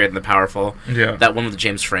the Oz Great and the Powerful. Yeah. That one with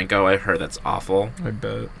James Franco, I've heard that's awful. I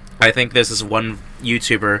bet. I think there's this one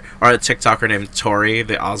YouTuber or a TikToker named Tori,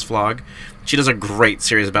 the Oz Vlog. She does a great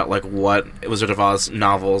series about like what Wizard of Oz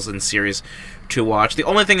novels and series to watch. The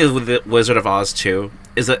only thing is with the Wizard of Oz 2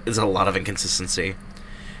 is that there's a lot of inconsistency,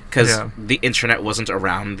 because the internet wasn't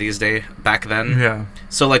around back then. Yeah.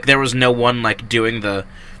 So like there was no one like doing the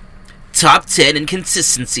top 10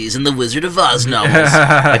 inconsistencies in the Wizard of Oz novels.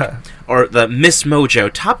 Or the Miss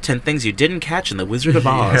Mojo, top 10 things you didn't catch in the Wizard of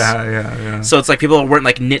Oz. Yeah. So it's like people weren't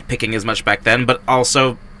like nitpicking as much back then, but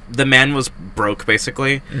also the man was broke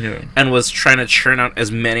basically, and was trying to churn out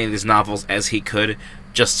as many of these novels as he could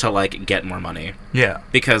just to like get more money. Yeah.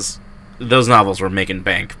 Because those novels were making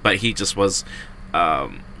bank, but he just was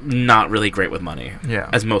not really great with money. Yeah.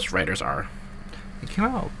 As most writers are. It came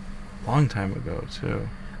out a long time ago, too.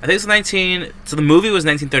 I think it's so the movie was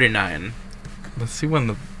 1939. Let's see when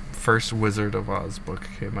the first Wizard of Oz book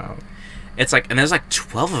came out. It's like, and there's like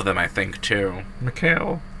 12 of them, I think, too.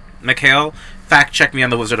 Mikhail, fact check me on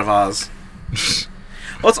the Wizard of Oz.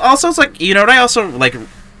 Well, it's like, you know what I also, like,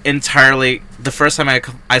 entirely, the first time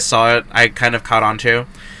I saw it, I kind of caught on to,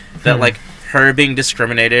 that, like, her being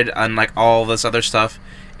discriminated and, like, all this other stuff,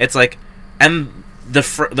 it's like, and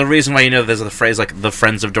the reason why there's the phrase, like, the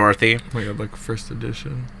Friends of Dorothy. Oh my god, like, first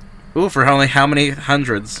edition. Ooh, for only how many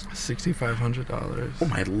hundreds? $6,500. Oh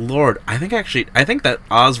my lord. I think that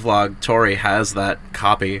Oz Vlog Tori has that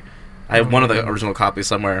copy. I have one of the original copies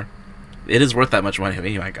somewhere. It is worth that much money.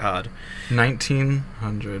 Oh my god.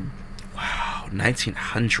 1900. Wow,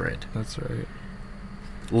 1900. That's right.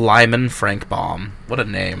 Lyman Frank Baum. What a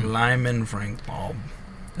name. Lyman Frank Baum.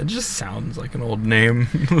 It just sounds like an old name.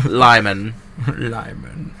 Lyman.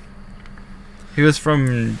 Lyman. He was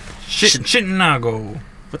from Chittenden.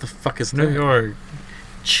 What the fuck is New that? York.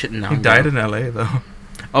 Chittenden. He died in LA though.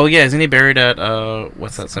 Oh yeah, isn't he buried at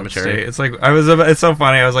what's that cemetery? Upstate. It's like it's so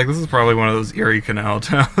funny. I was like, this is probably one of those Erie Canal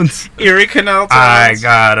towns. Erie Canal towns. I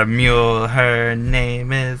got a mule. Her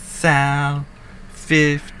name is Sal.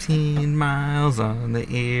 15 miles on the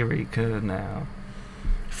Erie Canal.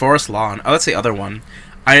 Forest Lawn. Oh, that's the other one.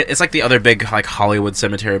 It's like the other big like Hollywood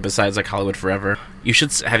cemetery besides like Hollywood Forever.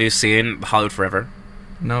 Have you seen Hollywood Forever?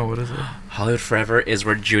 No, what is it? Hollywood Forever is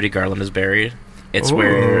where Judy Garland is buried. It's Ooh.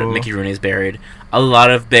 where Mickey Rooney's buried. A lot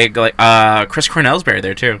of big like Chris Cornell's buried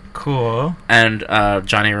there too. Cool. And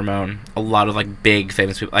Johnny Ramone. A lot of like big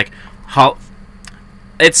famous people. Like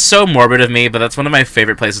it's so morbid of me, but that's one of my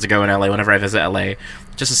favorite places to go in LA whenever I visit LA,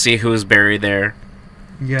 just to see who's buried there.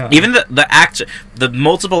 Yeah. Even the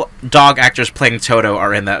multiple dog actors playing Toto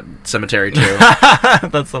are in that cemetery too.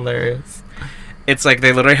 That's hilarious. It's like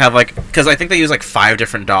they literally have like, because I think they use like 5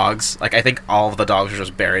 different dogs. Like I think all of the dogs are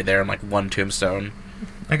just buried there in like one tombstone.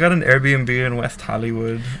 I got an Airbnb in West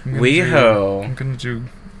Hollywood. Weeho. I'm gonna do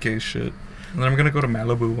gay shit, and then I'm gonna go to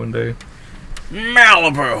Malibu one day.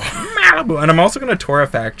 Malibu. And I'm also going to tour a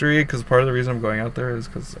factory, because part of the reason I'm going out there is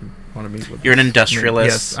because I want to meet with... You're an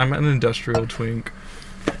industrialist? Yes, I'm an industrial twink.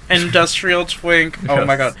 Industrial twink. Yes. Oh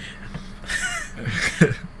my god.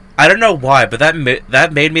 I don't know why, but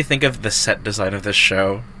that made me think of the set design of this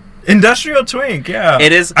show. Industrial twink, yeah.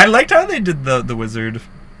 It is... I liked how they did the wizard.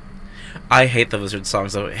 I hate the wizard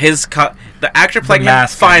songs though. The actor playing him,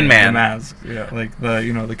 fine man. The mask, yeah, like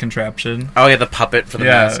the contraption. Oh yeah, the puppet for the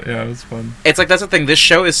mask. Yeah, it was fun. It's like, that's the thing. This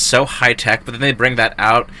show is so high tech, but then they bring that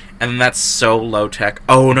out, and then that's so low tech.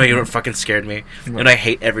 Oh no, you fucking scared me. What? And I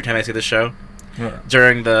hate every time I see the show. What?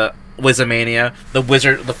 During the Wizamania,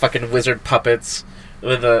 the fucking wizard puppets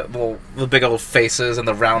with the big old faces and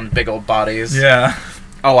the round big old bodies. Yeah.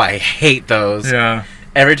 Oh, I hate those. Yeah.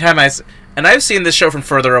 Every time and I've seen this show from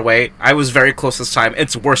further away. I was very close this time.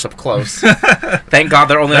 It's worse up close. Thank God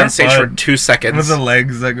they're only on stage for 2 seconds. With the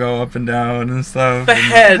legs that go up and down and stuff. The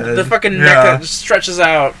head, the fucking neck that just stretches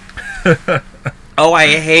out. Oh, I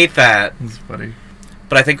hate that. It's funny.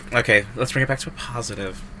 But I think, okay, let's bring it back to a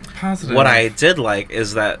positive. Positive. What I did like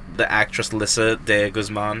is that the actress Lisa de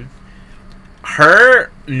Guzman,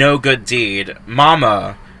 her no good deed,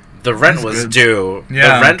 Mama, the rent was due.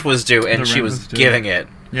 Yeah. The rent was due, and she was giving it.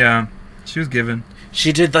 Yeah. She was given.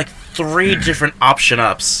 She did like 3 different option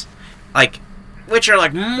ups, like, which are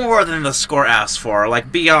like more than the score asks for,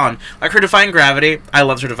 like beyond. Like her Defying Gravity, I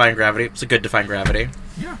loved her Defying Gravity. It's a good Defying Gravity.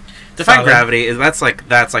 Yeah. Defying Gravity is that's like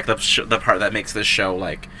the part that makes this show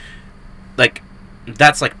like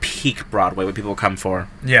that's like peak Broadway, what people come for.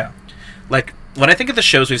 Yeah. Like when I think of the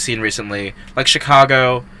shows we've seen recently, like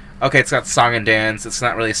Chicago, okay, it's got song and dance. It's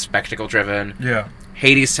not really spectacle driven. Yeah.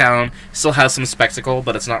 Hadestown still has some spectacle,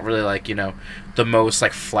 but it's not really like, the most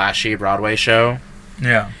like flashy Broadway show.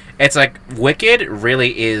 Yeah. It's like Wicked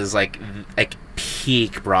really is like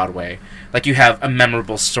peak Broadway. Like you have a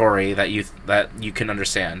memorable story that you can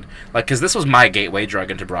understand. Like, because this was my gateway drug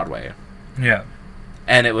into Broadway. Yeah.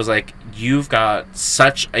 And it was like, you've got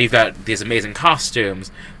these amazing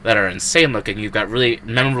costumes that are insane looking. You've got really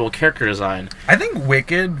memorable character design. I think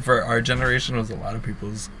Wicked for our generation was a lot of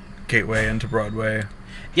people's gateway into Broadway.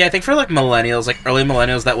 Yeah, I think for like millennials, like early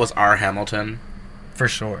millennials, that was our Hamilton. For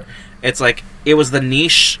sure. It's like, it was the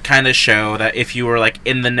niche kind of show that if you were like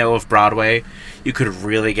in the know of Broadway, you could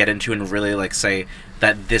really get into and really like say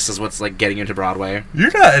that this is what's like getting you into Broadway.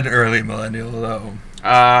 You're not an early millennial though.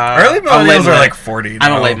 Early millennials are like 40 now.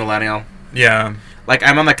 I'm a late millennial. Yeah. Like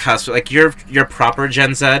I'm on the cusp. Like you're proper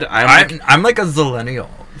Gen Z. I'm like a zillennial.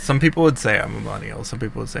 Some people would say I'm a millennial. Some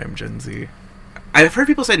people would say I'm Gen Z. I've heard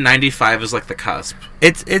people say 95 is like the cusp.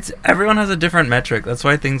 It's everyone has a different metric. That's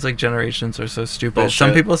why things like generations are so stupid. Bullshit.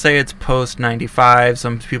 Some people say it's post 95.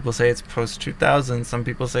 Some people say it's post 2000. Some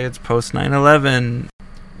people say it's post 9/11.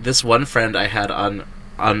 This one friend I had on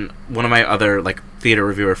one of my other like theater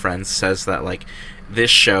reviewer friends says that like this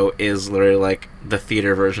show is literally like the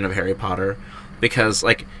theater version of Harry Potter, because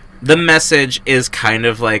like the message is kind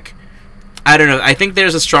of like, I don't know. I think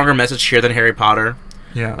there's a stronger message here than Harry Potter.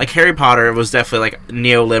 Yeah. Like, Harry Potter was definitely, like,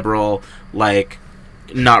 neoliberal, like,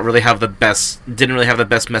 didn't really have the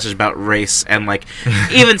best message about race, and, like,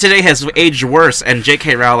 even today has aged worse, and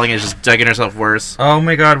J.K. Rowling is just digging herself worse. Oh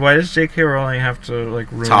my god, why does J.K. Rowling have to,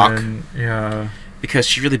 like, ruin... Talk. Yeah. Because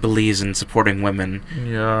she really believes in supporting women.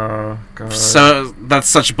 Yeah, god. So, that's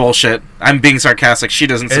such bullshit. I'm being sarcastic. She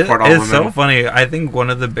doesn't support all women. It's so funny. I think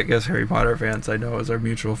one of the biggest Harry Potter fans I know is our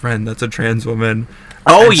mutual friend that's a trans woman.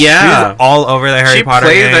 Oh, and yeah. She's all over the Harry Potter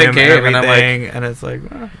plays game, that game, and everything, and it's like,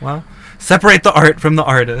 well, separate the art from the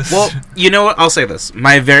artist. Well, you know what? I'll say this.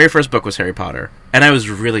 My very first book was Harry Potter, and I was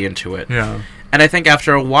really into it. Yeah. And I think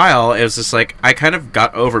after a while, it was just like, I kind of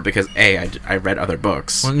got over it because, I read other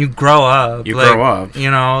books. When you grow up. You grow up. You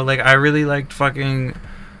know, like, I really liked fucking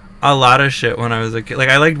a lot of shit when I was a kid. Like,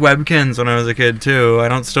 I liked Webkins when I was a kid, too. I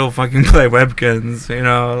don't still fucking play Webkins, you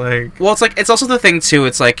know, like... Well, it's like, it's also the thing, too,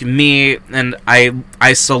 it's like, me, and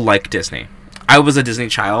I still like Disney. I was a Disney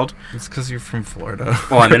child. It's because you're from Florida.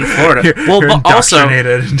 Well, I'm in Florida. You're But also,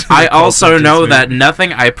 indoctrinated into the I cult also of know Disney. that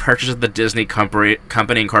nothing I purchase at the Disney company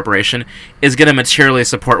and corporation is going to materially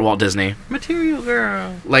support Walt Disney. Material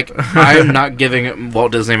girl. Like, I'm not giving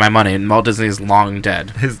Walt Disney my money, and Walt Disney is long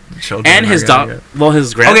dead. His children. And his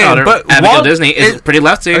his granddaughter, but Abigail Walt Disney, is pretty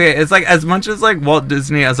lefty. Okay, it's like, as much as, like, Walt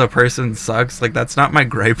Disney as a person sucks, like, that's not my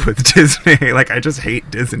gripe with Disney. Like, I just hate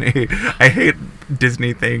Disney. I hate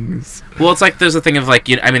Disney things. Well, it's like, there's a thing of, like,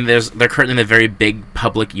 I mean, they're currently in a very big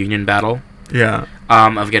public union battle. Yeah.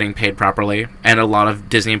 Of getting paid properly, and a lot of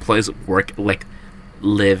Disney employees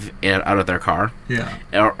live out of their car. Yeah.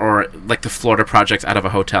 Or like the Florida projects out of a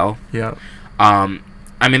hotel. Yeah. I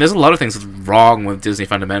mean, there's a lot of things wrong with Disney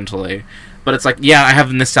fundamentally, but it's like, yeah, I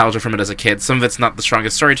have nostalgia from it as a kid. Some of it's not the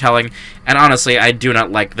strongest storytelling, and honestly, I do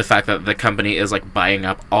not like the fact that the company is like buying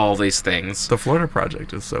up all these things. The Florida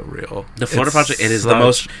Project is so real. The Florida Project, it is the such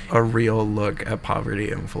most a real look at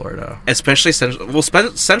poverty in Florida, especially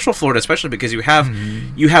Central Florida, especially because you have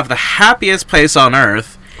the happiest place on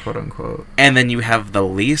earth, quote unquote, and then you have the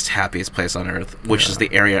least happiest place on earth, which is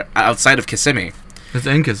the area outside of Kissimmee. It's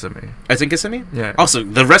in Kissimmee. It's in Kissimmee? Yeah. Also,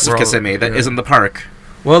 the rest of Kissimmee that isn't the park.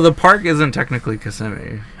 Well, the park isn't technically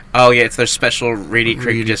Kissimmee. Oh yeah, it's their special Reedy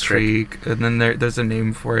Creek district. Creek, and then there's a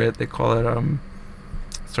name for it. They call it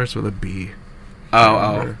starts with a B.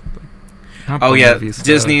 Oh yeah, Buena Vista.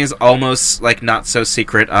 Disney's almost like not so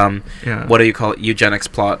secret. Yeah. What do you call it? Eugenics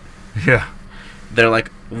plot. Yeah. They're like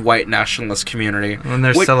white nationalist community. And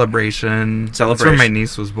there's Celebration. That's where my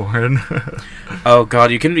niece was born. Oh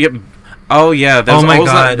god, you can get. Oh yeah, there's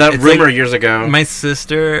that rumor like, years ago. My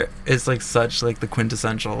sister is like such like the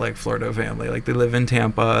quintessential like Florida family. Like they live in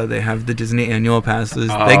Tampa. They have the Disney annual passes.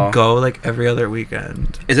 Oh. They go like every other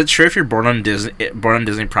weekend. Is it true if you're born on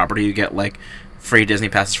Disney property, you get like free Disney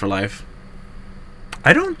passes for life?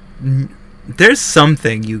 I don't. There's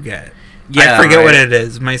something you get. Yeah, I forget right. what it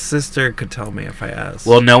is. My sister could tell me if I asked.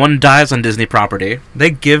 Well, no one dies on Disney property.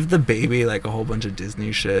 They give the baby like a whole bunch of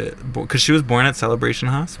Disney shit because she was born at Celebration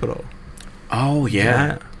Hospital. Oh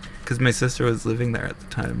yeah, because my sister was living there at the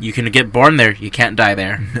time. You can get born there, you can't die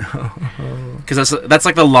there. No, because that's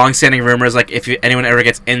like the long-standing rumor is like if anyone ever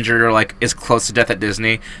gets injured or like is close to death at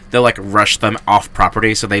Disney, they'll like rush them off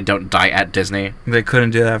property so they don't die at Disney. They couldn't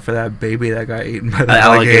do that for that baby that got eaten by the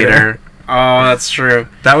alligator. Oh, that's true.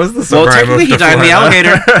 That was the well, technically he died in the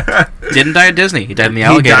alligator. Didn't die at Disney. He died in the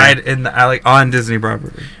alligator. He died in the on Disney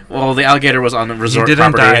property. Well, the alligator was on the resort property. He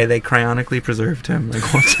didn't property. die. They cryonically preserved him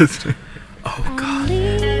like Walt Disney. Oh god.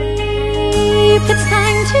 It's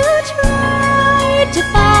time to try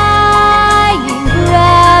defying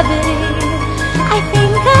gravity. I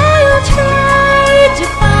think I'll try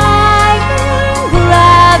defying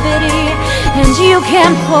gravity, and you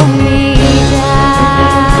can't pull me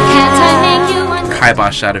down. Can't I make you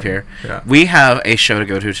Kibosh out of here. Yeah. We have a show to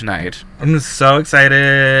go to tonight. I'm so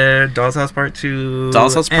excited. Doll's House Part 2.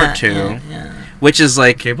 Doll's House Part 2. Yeah. Which is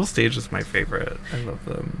like Cable Stage is my favorite. I love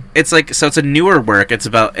them. It's like it's a newer work. It's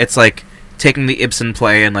like taking the Ibsen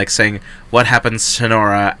play and like saying what happens to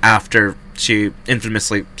Nora after she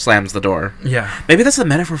infamously slams the door. Yeah. Maybe that's the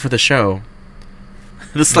metaphor for the show.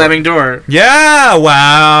 The slamming door. Yeah.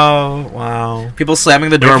 Wow. People slamming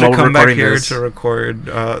the door while we're come back recording here this. to record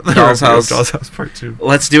Doll's House. Doll's House Part 2.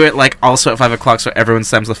 Let's do it like also at 5 o'clock so everyone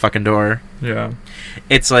slams the fucking door. Yeah.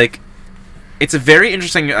 It's like it's a very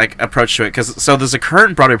interesting like approach to it because there's a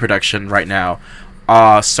current Broadway production right now,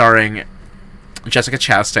 starring Jessica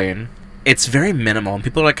Chastain. It's very minimal, and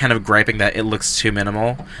people are like kind of griping that it looks too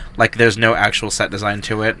minimal. Like there's no actual set design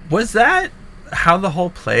to it. Was that how the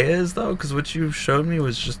whole play is though? Because what you showed me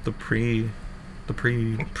was just the pre-show.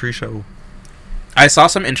 I saw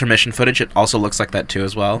some intermission footage. It also looks like that too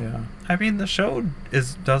as well. Yeah. I mean, the show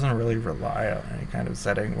doesn't really rely on any kind of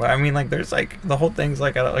setting. Well, I mean, like there's like the whole thing's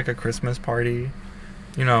like at like a Christmas party.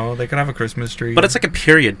 You know, they could have a Christmas tree. But it's like a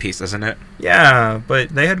period piece, isn't it? Yeah, but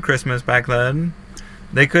they had Christmas back then.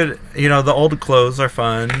 They could, you know, the old clothes are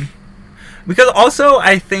fun. Because also,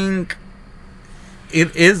 I think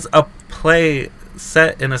it is a play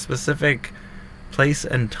set in a specific place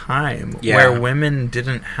and time where women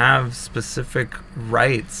didn't have specific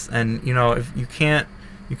rights, and you know, if you can't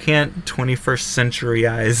 21st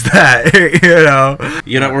centuryize that.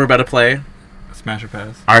 You know what we're about to play? Smash or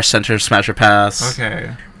pass. Our center smash or pass.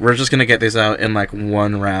 Okay. We're just gonna get these out in like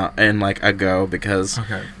one round, in like a go, because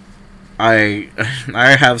I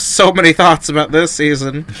have so many thoughts about this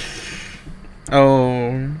season.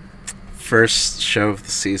 Oh, first show of the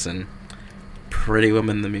season, Pretty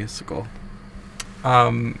Woman the Musical.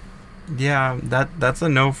 Yeah, that's a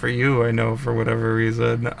no for you, I know, for whatever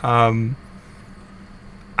reason. I'm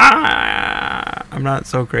not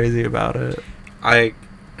so crazy about it.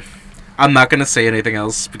 I'm not gonna say anything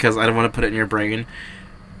else because I don't want to put it in your brain,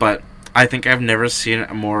 but I think I've never seen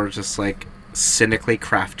a more just like cynically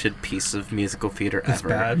crafted piece of musical theater It's ever.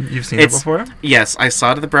 bad. You've seen it before? Yes, I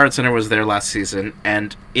saw it at the Broward Center, was there last season,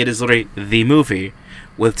 and it is literally the movie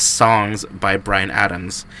with songs by Bryan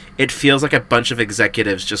Adams. It feels like a bunch of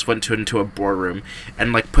executives just went into a boardroom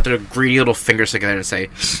and like put their greedy little fingers together and say,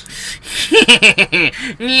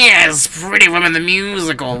 "Yes, Pretty Woman the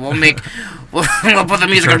Musical. We'll put the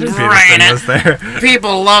music on Bryan Adams.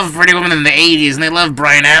 People love Pretty Woman in the 80s, and they love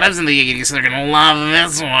Bryan Adams in the 80s, so they're gonna love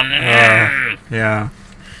this one." Yeah.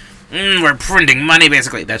 We're printing money,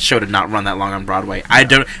 basically. That show did not run that long on Broadway.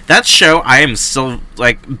 That show, I am still,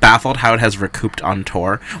 like, baffled how it has recouped on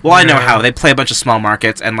tour. Well, I know how. They play a bunch of small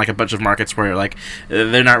markets, and, like, a bunch of markets where, like,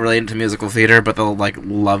 they're not really into musical theater, but they'll, like,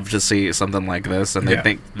 love to see something like this, and they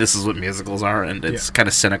think this is what musicals are, and it's kind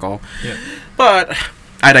of cynical. Yeah. But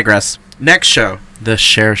I digress. Next show, The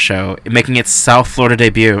Cher Show, making its South Florida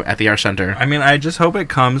debut at the Arts Center. I mean, I just hope it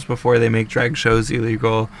comes before they make drag shows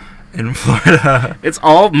illegal in Florida. It's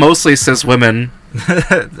all mostly cis women.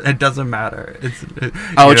 It doesn't matter.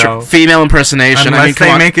 Female impersonation. Unless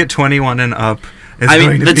they make it 21 and up.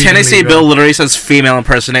 The Tennessee bill literally says female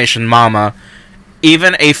impersonation, mama.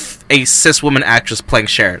 Even a cis woman actress playing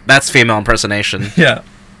Cher. That's female impersonation. Yeah.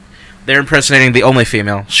 They're impersonating the only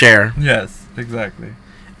female, Cher. Yes, exactly.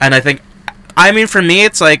 And I think, for me,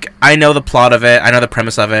 it's like, I know the plot of it, I know the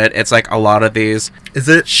premise of it. It's like a lot of these. Is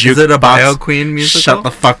it a bio queen musical? Shut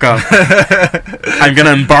the fuck up. I'm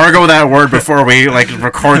gonna embargo that word before we, like,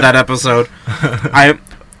 record that episode.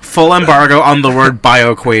 Full embargo on the word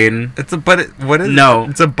bio queen. What is it? No.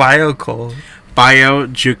 It's a biocle. Bio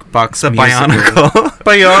jukebox. It's a bionicle.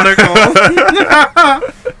 Bionicle.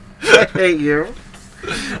 I hate you.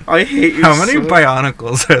 I hate you. How many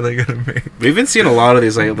bionicles are they gonna make? We've been seeing a lot of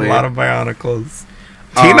these lately. A lot of bionicles.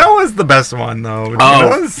 Tina was the best one, though.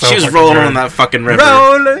 She was rolling on that fucking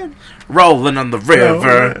river. Rolling on the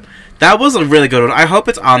river. That was a really good one. I hope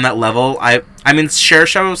it's on that level. I mean, Cher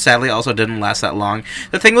Show, sadly, also didn't last that long.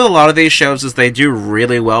 The thing with a lot of these shows is they do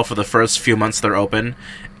really well for the first few months they're open,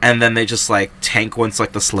 and then they just, like, tank once,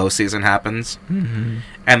 like, the slow season happens. Mm-hmm.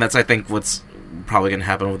 And that's, I think, what's probably going to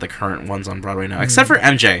happen with the current ones on Broadway now. Except for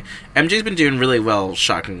MJ. MJ's been doing really well,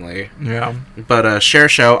 shockingly. Yeah. But Cher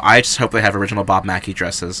Show, I just hope they have original Bob Mackie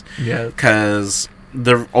dresses. Yeah. Because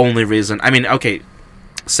the only reason... I mean, okay,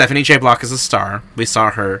 Stephanie J. Block is a star. We saw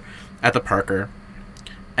her at the Parker.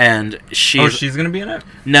 And she's going to be in it?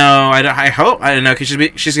 No, I hope. I don't know, because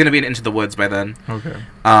she's going to be in Into the Woods by then. Okay.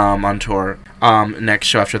 On tour. Next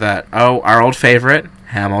show after that. Oh, our old favorite,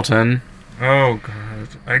 Hamilton. Oh, God.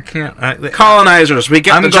 I can't... Colonizers, we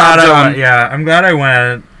get the job done. I'm glad I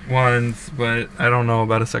went once, but I don't know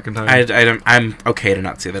about a second time. I'm okay to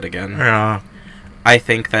not see that again. Yeah. I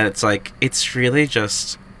think that it's like... It's really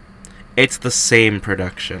just... It's the same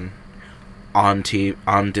production. On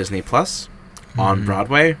Disney Plus, on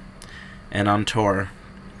Broadway, and on tour.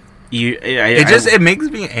 It makes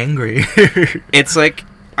me angry. It's like...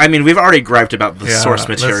 I mean, we've already griped about the source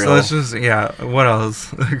material. Let's just... Yeah, what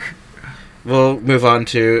else? We'll move on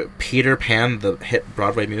to Peter Pan, the hit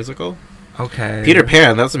Broadway musical. Okay. Peter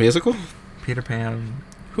Pan, that's a musical? Peter Pan.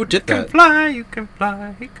 Who did that? You can fly, you can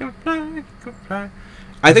fly, you can fly, you can fly.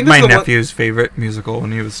 I think my nephew's favorite musical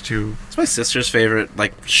when he was 2. It's my sister's favorite,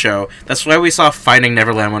 like, show. That's why we saw Finding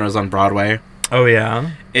Neverland when it was on Broadway. Oh, yeah?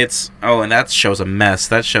 And that show's a mess.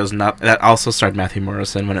 That show's not... That also starred Matthew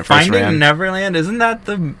Morrison when it first ran. Finding Neverland? Isn't that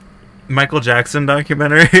the Michael Jackson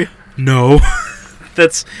documentary? No.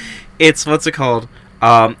 It's what's it called?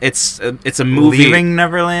 It's a movie. Leaving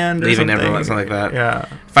Neverland. Leaving Neverland, something like that. Yeah.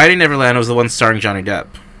 Finding Neverland was the one starring Johnny Depp.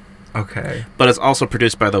 Okay. But it's also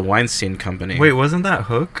produced by the Weinstein Company. Wait, wasn't that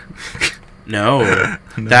Hook? No.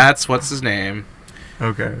 That's what's his name.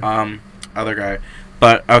 Okay. Other guy.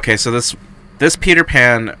 But okay, so this Peter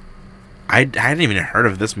Pan, I hadn't even heard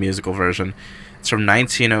of this musical version. It's from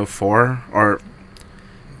 1904 or.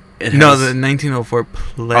 The 1904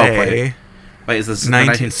 play. Wait, is this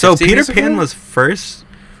 19? So Peter musical? Pan was first.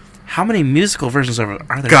 How many musical versions are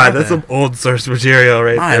there? God, that's some old source material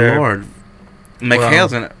right there. My lord.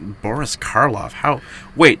 Mikhail's in it. Boris Karloff.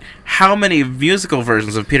 How many musical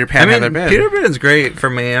versions of Peter Pan have there been? Peter Pan's great for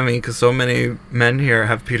Miami because so many men here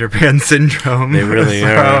have Peter Pan syndrome. They really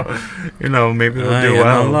are. You know, maybe they'll do I am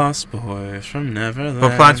well. a lost boy from Neverland.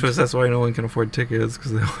 But plot twist, that's why no one can afford tickets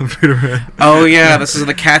because they don't have Peter Pan. Oh yeah, this is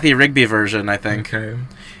the Kathy Rigby version, I think. Okay.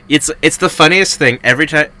 It's the funniest thing every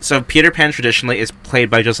time. So Peter Pan traditionally is played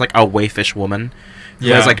by just like a waifish woman who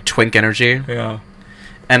has like twink energy. Yeah.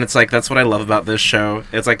 And it's like, that's what I love about this show.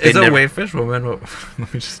 It's like It's a wayfish woman. Well,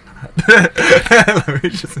 let me just not.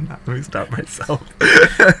 Let me stop myself.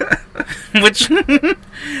 Which,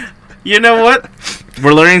 you know what?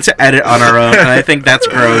 We're learning to edit on our own, and I think that's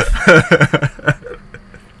growth.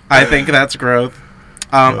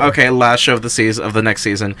 Okay, last show of the season, of the next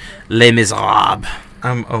season, Les Miserables.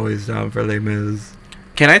 I'm always down for Les Mis.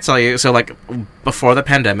 Can I tell you, so like before the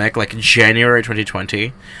pandemic, like January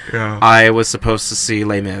 2020, Yeah. I was supposed to see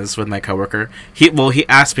Les Mis with my coworker. He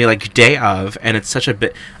asked me like day of, and it's such a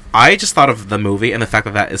bit. I just thought of the movie and the fact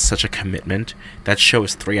that that is such a commitment. That show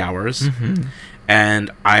is 3 hours,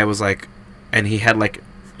 and I was like, and he had like,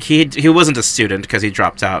 he wasn't a student because he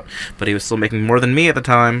dropped out, but he was still making more than me at the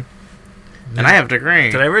time, and I have a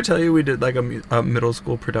degree. Did I ever tell you we did like a middle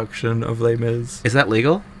school production of Les Mis? Is that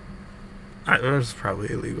legal? It was probably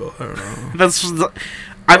illegal. I don't know.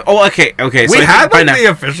 Okay. So We I had think like the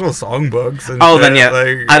official songbooks. And Oh, shit, then yeah.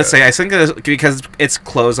 like, I'd say I think it's because it's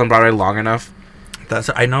closed on Broadway long enough.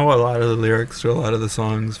 I know a lot of the lyrics to a lot of the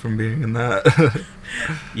songs from being in that.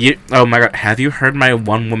 Oh my god, have you heard my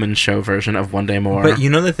one-woman show version of One Day More? But you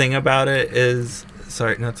know the thing about it is,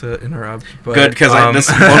 sorry, not to interrupt, but good, because this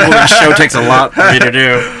one-woman show takes a lot for me to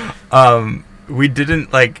do. We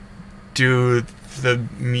didn't like do the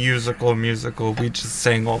musical. We just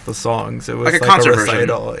sang all the songs. It was Like a concert version.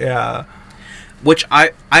 recital. Yeah. Which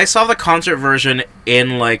I saw the concert version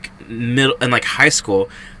in like high school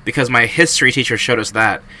because my history teacher showed us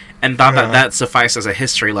that and thought that sufficed as a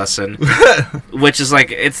history lesson, which is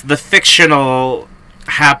like it's the fictional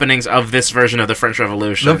happenings of this version of the French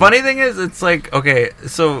Revolution. The funny thing is, it's like, okay,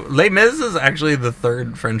 so Les Mis is actually the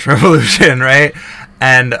third French Revolution, right?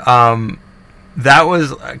 And that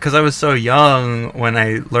was because I was so young when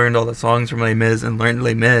I learned all the songs from Les Mis and learned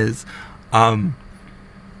Les Mis.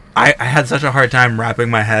 I had such a hard time wrapping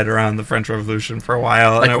my head around the French Revolution for a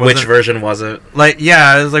while. Like, and which version was it? Like, yeah,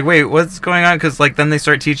 I was like, wait, what's going on? Because like then they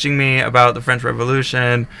start teaching me about the French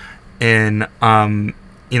Revolution in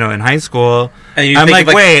in high school. And you I'm think like,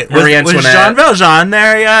 of, wait, Marie was Antoinette. Jean Valjean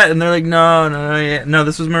there yet? And they're like, no,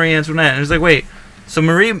 this was Marie Antoinette. And it's like, wait, so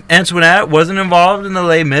Marie Antoinette wasn't involved in the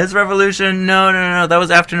Les Mis Revolution? No, that was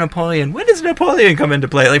after Napoleon. When does Napoleon come into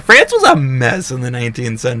play? Like, France was a mess in the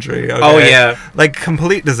 19th century. Okay? Oh, yeah. Like,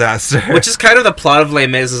 complete disaster. Which is kind of the plot of Les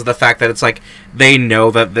Mis, is the fact that it's like they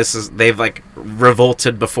know that they've like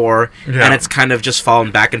revolted before, and it's kind of just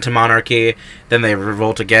fallen back into monarchy. Then they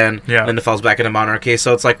revolt again, then it falls back into monarchy.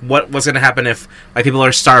 So it's like, what's going to happen if like people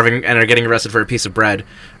are starving and are getting arrested for a piece of bread?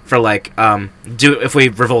 For like, if we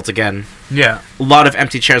revolt again? Yeah, a lot of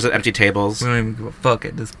empty chairs at empty tables. We don't even give a fuck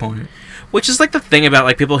at this point. Which is like the thing about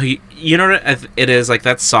like people who, you know what it is, like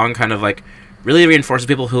that song kind of like really reinforces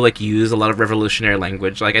people who like use a lot of revolutionary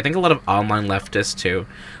language. Like I think a lot of online leftists too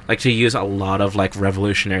like to use a lot of like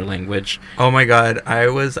revolutionary language. Oh my god, I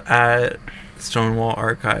was at Stonewall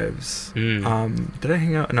Archives. Did I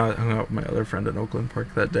hang out? No, I hung out with my other friend in Oakland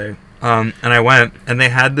Park that day. And I went, and they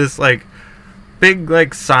had this like big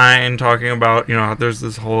like sign talking about, there's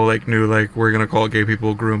this whole like new like we're gonna call gay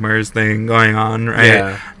people groomers thing going on, right?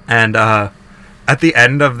 Yeah. And at the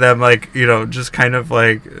end of them, like, just kind of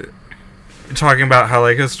like talking about how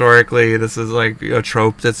like historically this is like a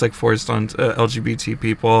trope that's like forced on LGBT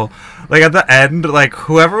people. Like at the end, like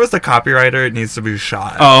whoever was the copywriter, it needs to be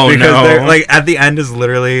shot. Oh, because no. like at the end is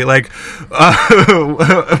literally like,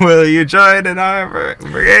 will you join in our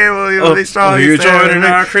brigade? Will you be strong? Will you join in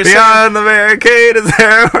our crusade? Beyond the barricade is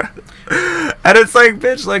there. And it's like,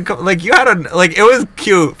 bitch, like you had like it was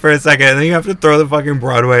cute for a second, and then you have to throw the fucking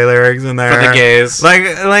Broadway lyrics in there For the gays.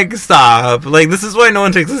 Like stop. Like this is why no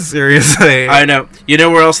one takes this seriously. I know. You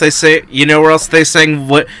know where else they say? You know where else they sing?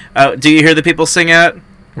 What? Do you hear the people sing at?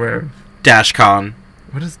 Where? DashCon.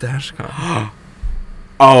 What is DashCon?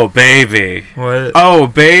 Oh baby. What? Oh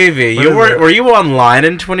baby. What Were you online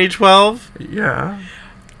in 2012? Yeah.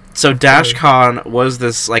 So DashCon was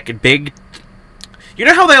this like big. You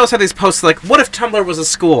know how they always have these posts like, what if Tumblr was a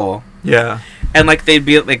school? Yeah. And like they'd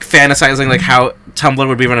be like fantasizing like how Tumblr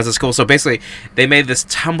would be run as a school. So basically they made this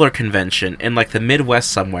Tumblr convention in like the Midwest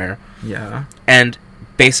somewhere. Yeah. And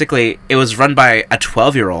basically it was run by a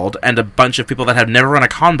 12-year-old and a bunch of people that had never run a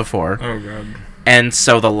con before. Oh god. And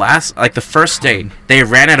so the first date, they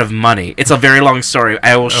ran out of money. It's a very long story.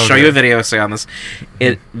 I will show you a video essay on this.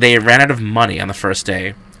 They ran out of money on the first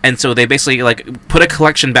day. And so they basically, like, put a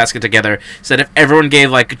collection basket together, said if everyone gave,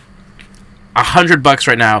 like, $100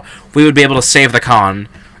 right now, we would be able to save the con.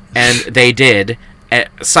 And they did.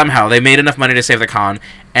 Somehow, they made enough money to save the con.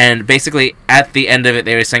 And basically, at the end of it,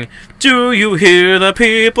 they were saying, "Do you hear the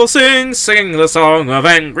people sing the song of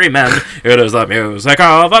angry men? It is the music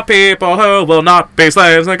of a people who will not be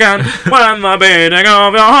slaves again. When the beating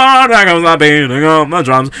of your heart echoes the beating of the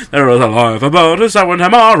drums, there is a life about to start when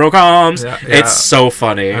tomorrow comes." Yeah. It's so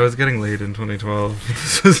funny. I was getting laid in 2012.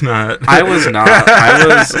 This was not. I was not. I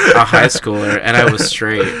was a high schooler, and I was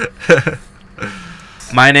straight.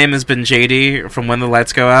 My name has been JD from When the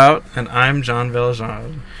Lights Go Out. And I'm John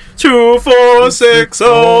Valjean.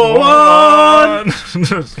 24601.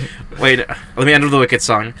 Wait, let me end with the Wicked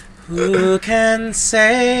song. Who can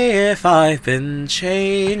say if I've been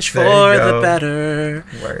changed for the better?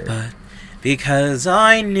 Word. But because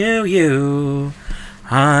I knew you,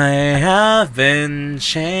 I have been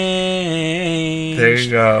changed. There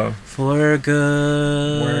you go. For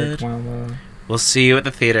good. Work, mama. We'll see you at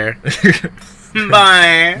the theater.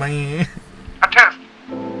 Bye. Bye. A test.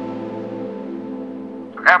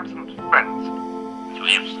 For absent friends.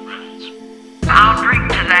 I'll drink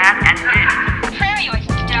to that and Prairie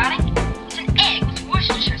oyster, darling. It's an egg with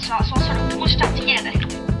Worcestershire sauce all sort of mushed up together.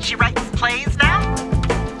 she writes plays now?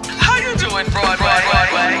 How you doing,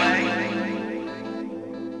 Broadway?